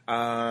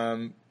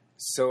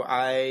 So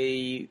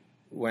I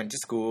went to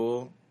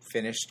school,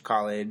 finished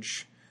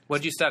college. What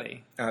did you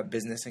study?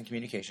 Business and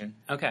communication.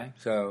 Okay.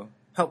 So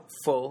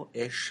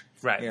helpful-ish.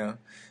 Right.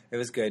 It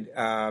was good.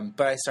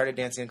 But I started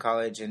dancing in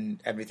college,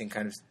 and everything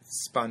kind of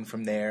spun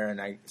from there,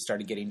 and I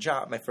started getting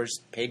jobs. My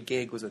first paid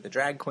gig was with a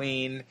drag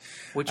queen.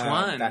 Which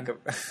one?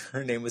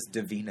 Her name was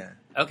Davina.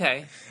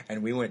 Okay.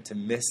 And we went to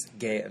Miss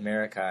Gay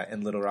America in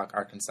Little Rock,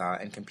 Arkansas,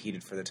 and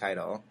competed for the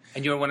title.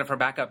 And you were one of her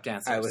backup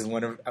dancers. I was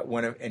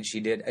one of, and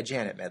she did a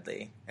Janet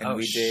medley.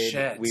 And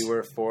shit. We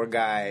were 4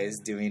 guys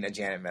doing a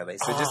Janet medley.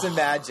 So just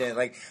imagine,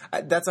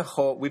 that's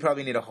we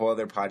probably need a whole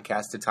other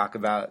podcast to talk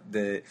about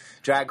the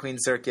drag queen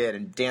circuit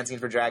and dancing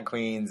for drag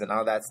queens and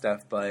all that stuff.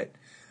 But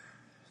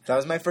that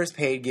was my first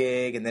paid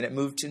gig, and then it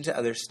moved into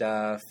other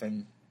stuff.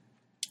 And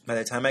by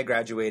the time I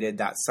graduated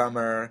that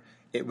summer,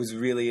 it was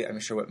really, I'm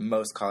sure, what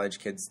most college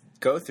kids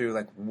go through,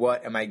 like,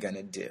 what am I going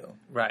to do?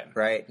 Right.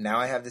 Right? Now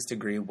I have this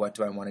degree, what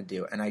do I want to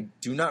do? And I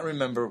do not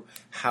remember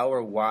how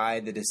or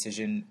why the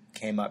decision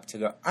came up to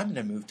go, I'm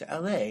going to move to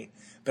LA.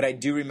 But I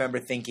do remember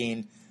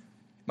thinking,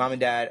 Mom and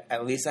Dad,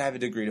 at least I have a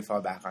degree to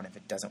fall back on if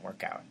it doesn't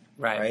work out.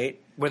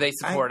 Right? Were they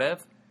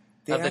supportive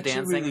of the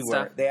dancing really and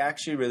stuff? They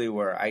actually really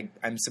were.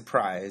 I'm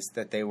surprised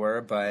that they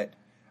were, but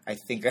I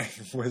think I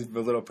was a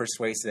little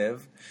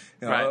persuasive.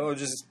 Oh,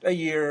 just a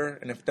year,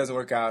 and if it doesn't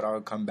work out,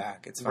 I'll come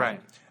back. It's fine.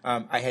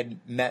 Right. I had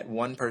met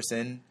one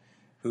person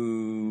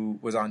who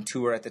was on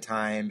tour at the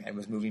time and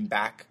was moving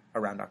back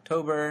around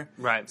October.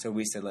 Right. So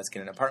we said, let's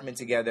get an apartment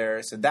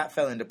together. So that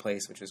fell into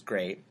place, which was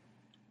great.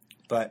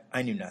 But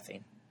I knew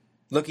nothing.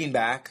 Looking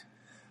back,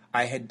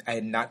 I had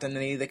not done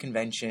any of the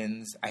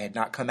conventions. I had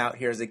not come out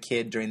here as a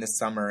kid during the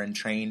summer and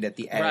trained at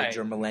the Edge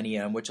or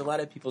Millennium, which a lot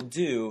of people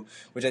do,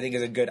 which I think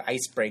is a good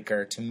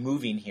icebreaker to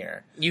moving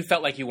here. You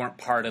felt like you weren't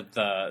part of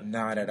the...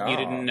 Not at all. You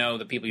didn't know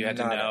the people you had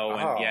to know.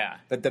 At all.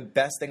 But the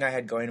best thing I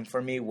had going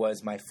for me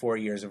was my 4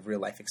 years of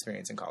real-life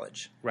experience in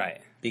college.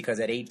 Right. Because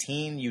at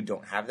 18, you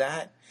don't have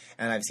that.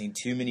 And I've seen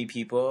too many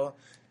people...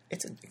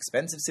 It's an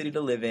expensive city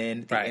to live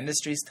in. The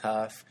industry's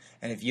tough.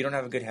 And if you don't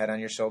have a good head on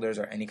your shoulders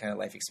or any kind of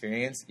life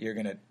experience, you're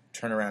going to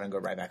turn around and go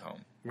right back home.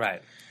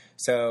 Right.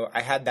 So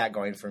I had that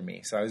going for me.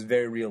 So I was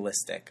very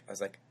realistic. I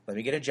was like, let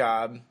me get a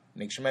job,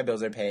 make sure my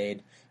bills are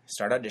paid,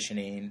 start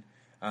auditioning.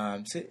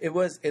 So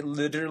it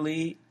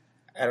literally,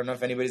 I don't know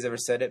if anybody's ever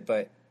said it,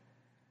 but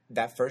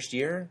that first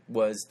year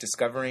was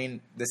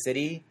discovering the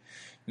city,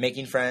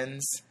 making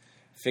friends,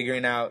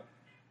 figuring out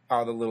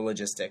all the little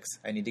logistics.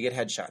 I need to get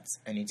headshots.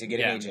 I need to get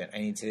an agent. I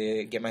need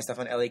to get my stuff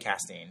on LA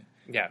Casting.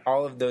 Yeah.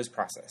 All of those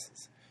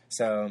processes.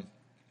 So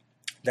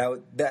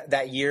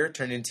that year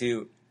turned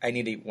into, I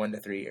need 1 to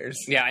 3 years.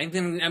 Yeah, I'm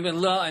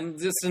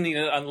just need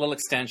a little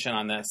extension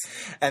on this.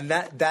 And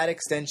that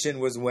extension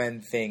was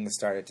when things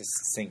started to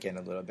sink in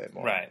a little bit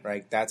more.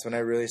 Right. That's when I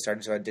really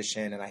started to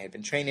audition, and I had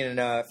been training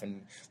enough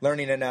and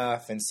learning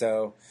enough. And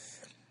so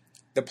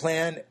the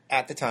plan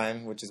at the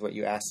time, which is what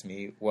you asked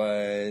me,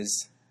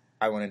 was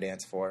I want to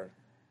dance for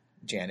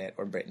Janet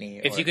or Britney.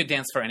 If you could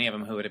dance for any of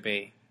them, who would it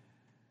be?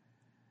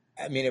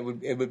 I mean,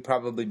 it would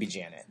probably be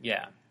Janet.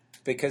 Yeah.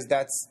 Because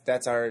that's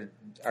our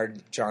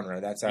genre.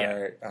 That's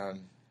our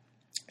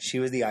she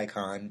was the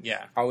icon.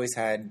 Yeah. Always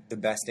had the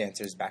best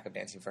dancers backup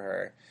dancing for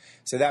her.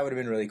 So that would have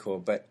been really cool.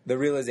 But the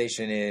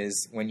realization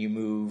is when you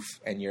move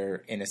and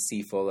you're in a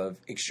sea full of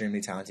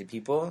extremely talented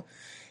people,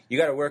 you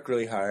got to work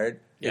really hard.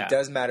 Yeah. It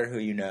does matter who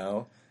you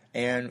know.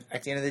 And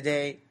at the end of the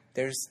day,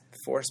 there's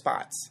 4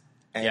 spots.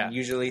 And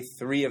usually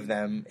 3 of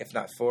them, if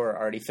not 4,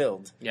 are already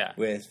filled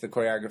with the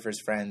choreographer's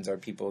friends or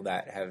people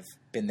that have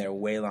been there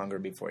way longer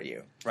before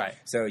you. Right.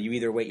 So you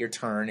either wait your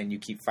turn and you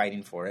keep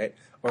fighting for it,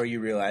 or you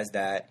realize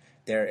that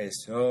there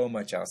is so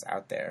much else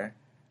out there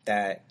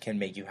that can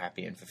make you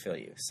happy and fulfill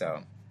you.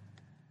 So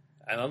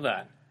I love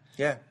that.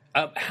 Yeah.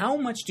 How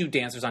much do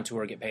dancers on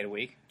tour get paid a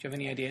week? Do you have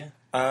any idea?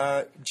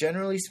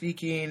 Generally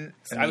speaking,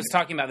 I was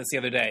talking about this the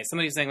other day.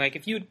 Somebody was saying, like,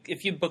 if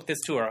you book this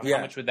tour,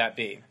 how much would that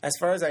be? As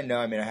far as I know,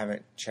 I mean, I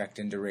haven't checked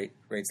into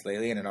rates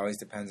lately, and it always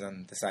depends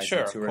on the size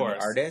of the tour and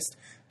the artist.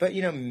 But,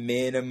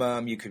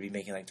 minimum, you could be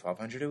making like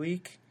 $1,200 a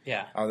week.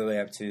 Yeah. All the way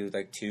up to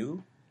like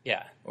 $2,000.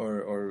 Yeah.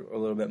 Or a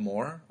little bit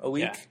more a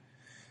week. Yeah.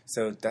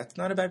 So that's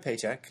not a bad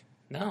paycheck.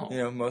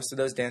 No. Most of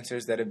those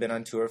dancers that have been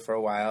on tour for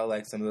a while,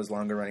 like some of those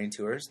longer running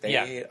tours,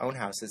 they own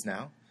houses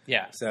now.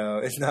 Yeah. So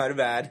it's not a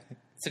bad...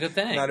 It's a good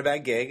thing. Not a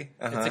bad gig.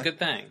 It's a good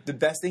thing. The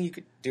best thing you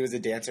could do as a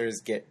dancer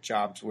is get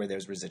jobs where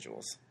there's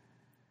residuals.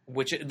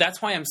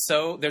 That's why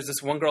there's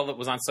this one girl that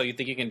was on So You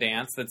Think You Can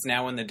Dance that's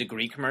now in the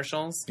Degree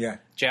commercials. Yeah.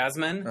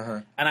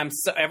 Jasmine. And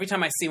every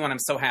time I see one, I'm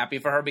so happy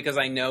for her because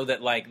I know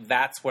that, like,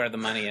 that's where the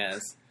money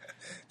is.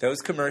 Those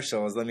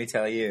commercials, let me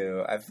tell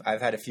you,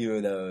 I've had a few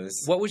of those.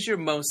 What was your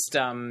most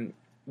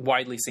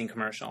widely seen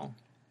commercial?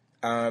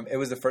 It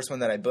was the first one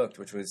that I booked,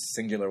 which was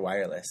Singular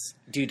Wireless.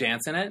 Do you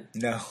dance in it?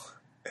 No.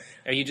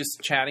 Are you just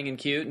chatting and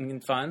cute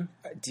and fun?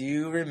 Do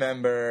you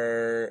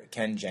remember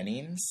Ken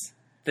Jennings?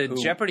 The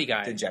Jeopardy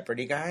guy. The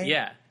Jeopardy guy?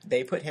 Yeah.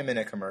 They put him in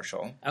a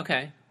commercial.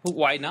 Okay.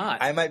 Why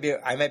not? I might be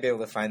able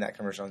to find that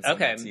commercial and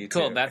send it to you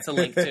cool. too. That's a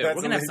link too. We're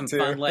gonna have some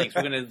fun links.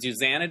 We're gonna do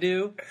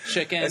Xanadu,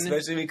 chicken,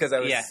 especially because I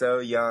was so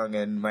young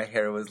and my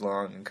hair was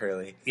long and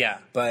curly. Yeah.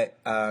 But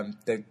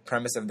the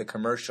premise of the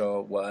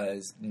commercial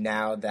was,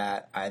 now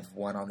that I've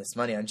won all this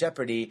money on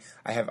Jeopardy,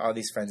 I have all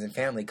these friends and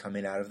family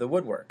coming out of the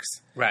woodworks.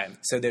 Right.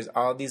 So there's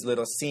all these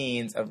little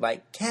scenes of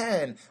like,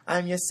 Ken,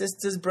 I'm your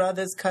sister's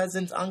brother's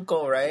cousin's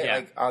uncle, right? Yeah.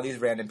 Like all these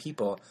random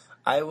people.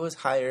 I was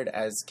hired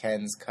as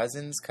Ken's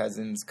cousin's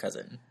cousin's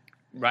cousin.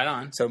 Right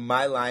on. So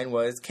my line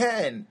was,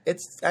 Ken,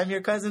 I'm your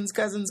cousin's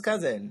cousin's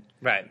cousin.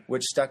 Right.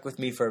 Which stuck with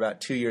me for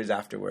about 2 years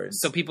afterwards.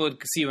 So people would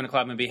see you in a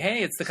club and be,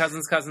 hey, it's the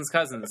cousin's cousin's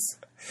cousins.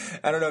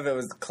 I don't know if it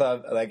was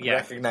club,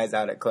 recognized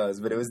out at close,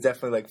 but it was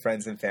definitely like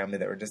friends and family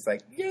that were just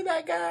like, you're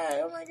that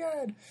guy, oh my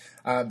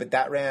God. But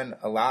that ran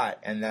a lot,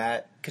 and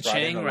that brought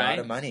in a lot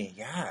of money.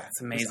 Yeah. It's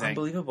amazing. It was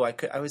unbelievable.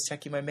 I was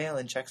checking my mail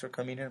and checks were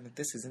coming in. I'm like,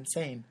 this is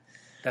insane.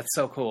 That's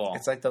so cool.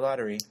 It's like the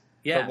lottery.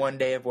 Yeah. For 1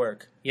 day of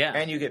work. Yeah.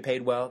 And you get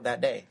paid well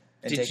that day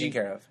and taken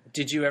care of.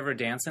 Did you ever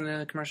dance in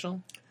a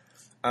commercial?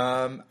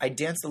 I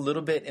danced a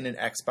little bit in an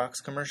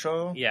Xbox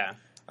commercial. Yeah.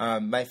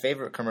 My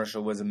favorite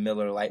commercial was a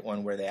Miller Lite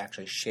one where they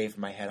actually shaved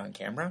my head on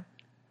camera.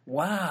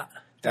 Wow.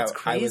 That's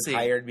crazy. I was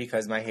hired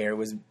because my hair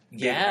was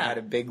big. I had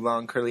a big,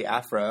 long, curly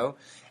afro,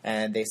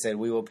 and they said,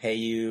 we will pay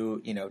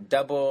you,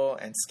 double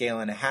and scale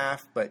and a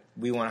half, but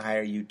we want to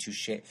hire you to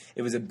shave.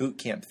 It was a boot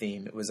camp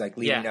theme. It was like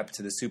leading up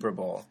to the Super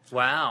Bowl.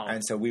 Wow.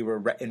 And so we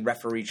were in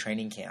referee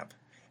training camp.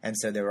 And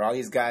so there were all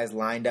these guys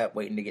lined up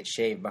waiting to get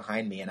shaved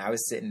behind me, and I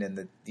was sitting in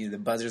the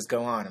buzzers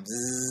go on.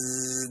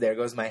 Zzz, there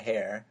goes my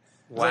hair.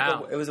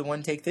 Wow. It was a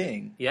one-take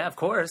thing. Yeah, of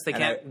course. They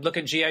can't look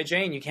at G.I.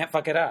 Jane. You can't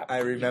fuck it up. I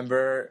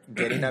remember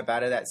getting up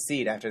out of that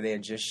seat after they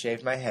had just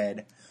shaved my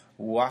head,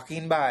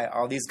 walking by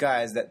all these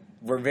guys that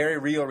were very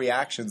real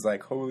reactions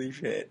like, holy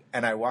shit.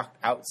 And I walked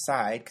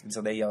outside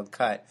until they yelled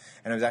cut,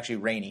 and it was actually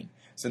raining.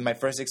 So my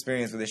first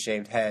experience with a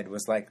shaved head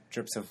was like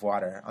drips of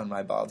water on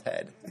my bald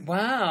head.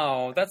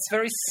 Wow, that's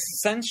very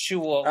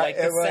sensual, like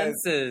the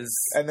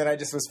senses. And then I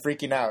just was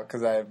freaking out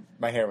because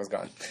my hair was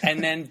gone.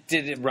 And then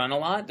did it run a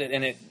lot?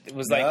 And it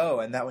was like... No,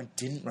 and that one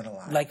didn't run a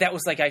lot. Like that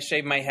was like I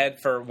shaved my head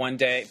for 1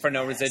 day for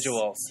no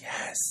residuals.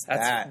 Yes.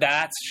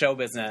 That's show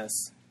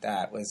business.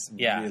 That was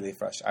really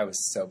frustrating. I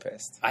was so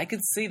pissed. I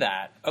could see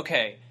that.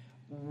 Okay.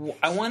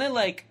 I want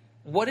to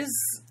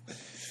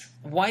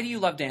why do you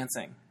love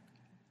dancing?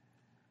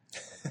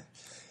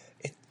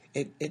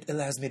 It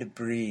allows me to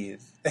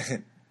breathe.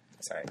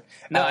 Sorry.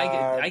 No,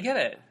 I get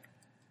it.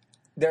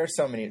 There are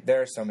so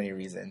many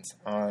reasons.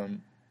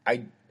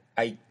 I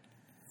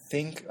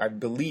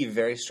believe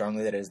very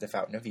strongly that it is the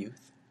fountain of youth.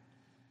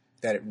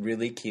 That it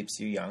really keeps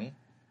you young,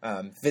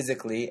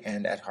 physically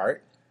and at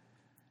heart.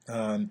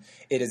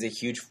 It is a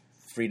huge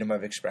freedom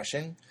of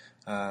expression.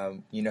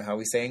 You know how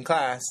we say in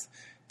class,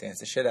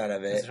 dance the shit out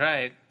of it. That's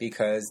right.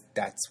 Because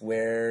that's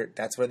where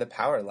the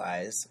power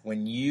lies.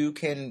 When you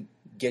can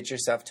get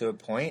yourself to a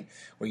point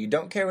where you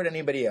don't care what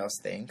anybody else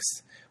thinks,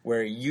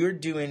 where you're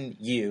doing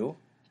you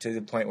to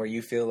the point where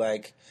you feel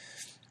like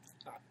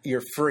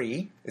you're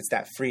free. It's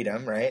that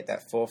freedom, right?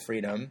 That full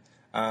freedom.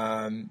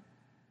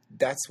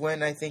 That's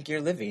when I think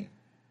you're living.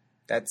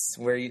 That's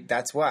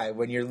why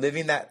when you're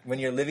living that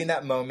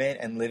moment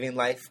and living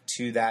life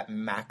to that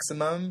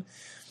maximum,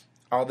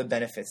 all the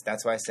benefits.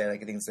 That's why I say I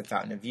think it's the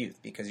fountain of youth,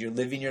 because you're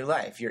living your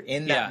life. You're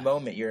in that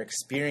moment. You're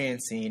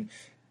experiencing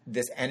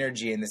this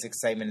energy and this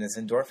excitement and this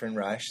endorphin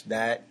rush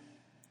that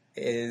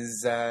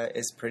is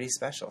pretty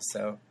special.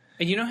 So,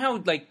 and you know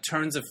how like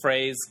turns of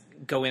phrase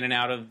go in and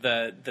out of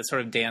the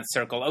sort of dance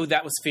circle. Oh,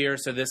 that was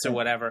fierce, or this, or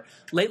whatever.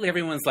 Lately,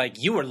 everyone's like,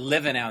 "You were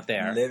living out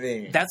there."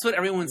 Living. That's what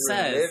everyone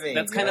says. Living,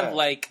 that's kind of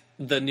like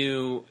the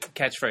new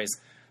catchphrase.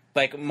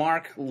 Like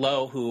Mark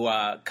Lowe, who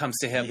comes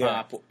to hip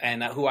hop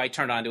and who I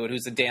turned on to it,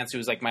 who's a dancer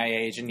who's like my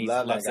age and he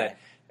loves it.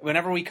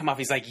 Whenever we come off,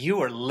 he's like,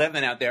 "You are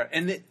living out there,"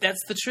 and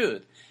that's the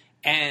truth.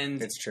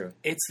 And it's true.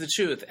 It's the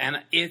truth. And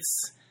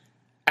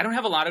I don't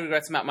have a lot of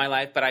regrets about my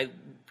life, but I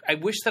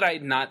wish that I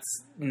had not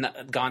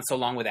gone so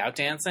long without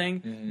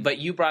dancing. But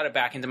you brought it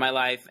back into my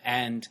life,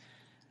 and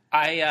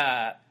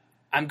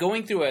I'm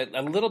going through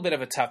a little bit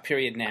of a tough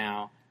period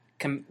now.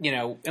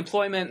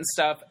 Employment and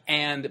stuff,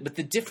 but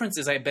the difference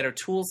is I have better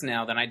tools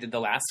now than I did the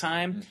last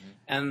time,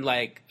 and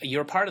like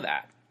you're a part of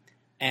that.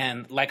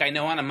 And like I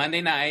know on a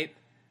Monday night,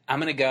 I'm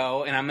gonna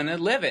go and I'm gonna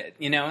live it,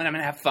 and I'm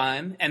gonna have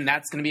fun, and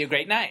that's gonna be a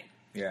great night.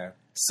 Yeah.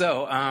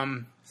 So,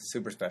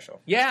 super special.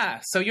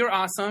 Yeah. So you're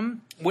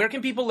awesome. Where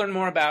can people learn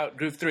more about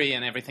Groove 3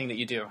 and everything that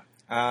you do?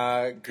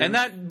 And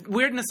that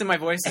weirdness in my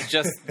voice is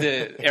just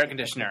the air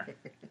conditioner.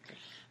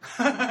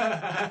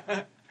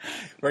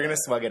 We're gonna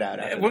swug it out.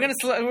 We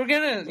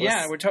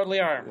totally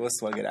are. We'll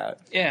swug it out.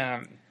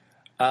 Yeah.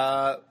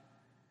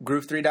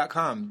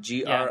 Groove3.com.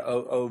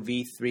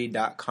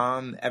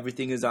 GROOV3.com.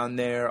 Everything is on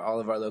there.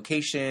 All of our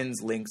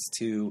locations, links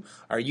to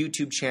our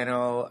YouTube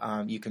channel.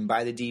 You can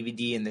buy the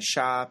DVD in the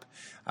shop.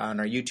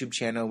 On our YouTube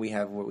channel, we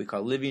have what we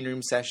call living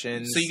room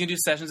sessions. So you can do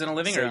sessions in a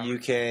living room. So you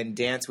can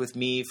dance with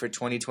me for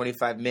 20,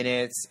 25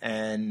 minutes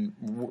and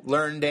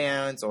learn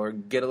dance or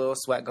get a little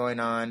sweat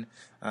going on.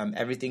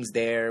 Everything's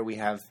there. We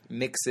have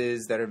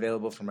mixes that are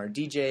available from our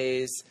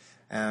DJs.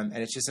 And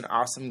it's just an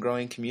awesome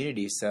growing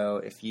community. So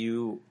if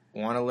you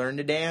want to learn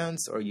to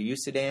dance, or you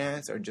used to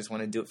dance, or just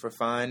want to do it for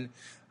fun,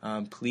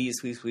 please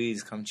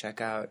come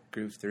check out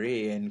Groove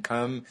 3 and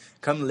come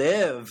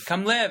live.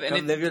 Come live.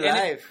 Come live your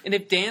life. And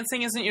if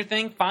dancing isn't your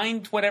thing,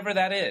 find whatever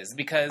that is,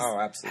 because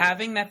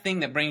having that thing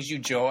that brings you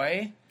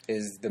joy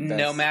is the best.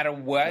 No matter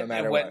what,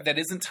 that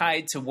isn't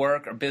tied to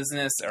work or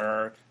business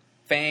or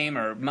fame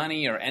or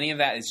money or any of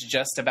that. It's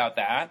just about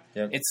that.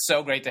 Yep. It's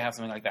so great to have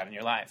something like that in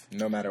your life.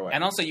 No matter what.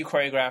 And also you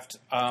choreographed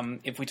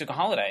If We Took a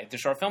Holiday, the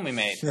short film we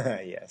made.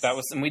 Yes.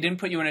 And we didn't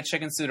put you in a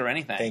chicken suit or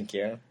anything. Thank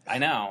you. I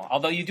know.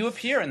 Although you do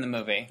appear in the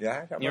movie.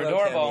 Yeah. You're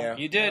adorable. Cameo.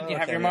 You did. You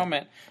have your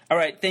moment. All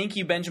right. Thank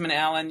you, Benjamin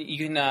Allen.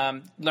 You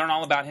can learn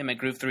all about him at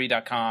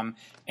groove3.com.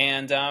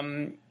 And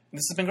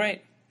this has been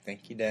great.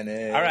 Thank you,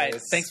 Dennis. All right.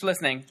 Thanks for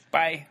listening.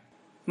 Bye.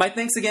 My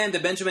thanks again to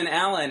Benjamin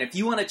Allen. If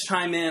you want to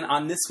chime in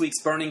on this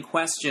week's burning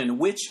question,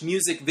 which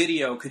music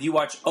video could you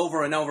watch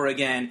over and over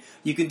again,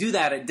 you can do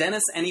that at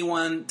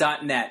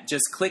DennisAnyone.net.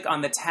 Just click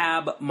on the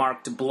tab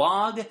marked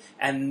blog,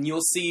 and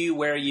you'll see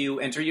where you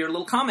enter your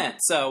little comment.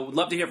 So, would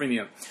love to hear from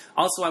you.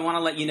 Also, I want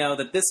to let you know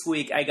that this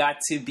week I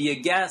got to be a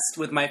guest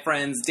with my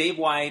friends Dave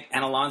White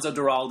and Alonzo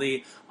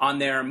Duralde on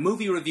their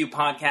movie review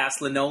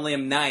podcast,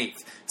 Linoleum Knife.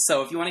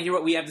 So if you want to hear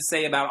what we have to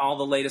say about all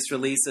the latest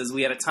releases,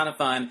 we had a ton of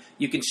fun.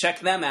 You can check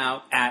them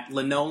out at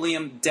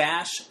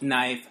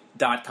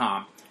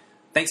linoleum-knife.com.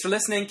 Thanks for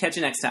listening. Catch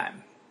you next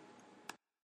time.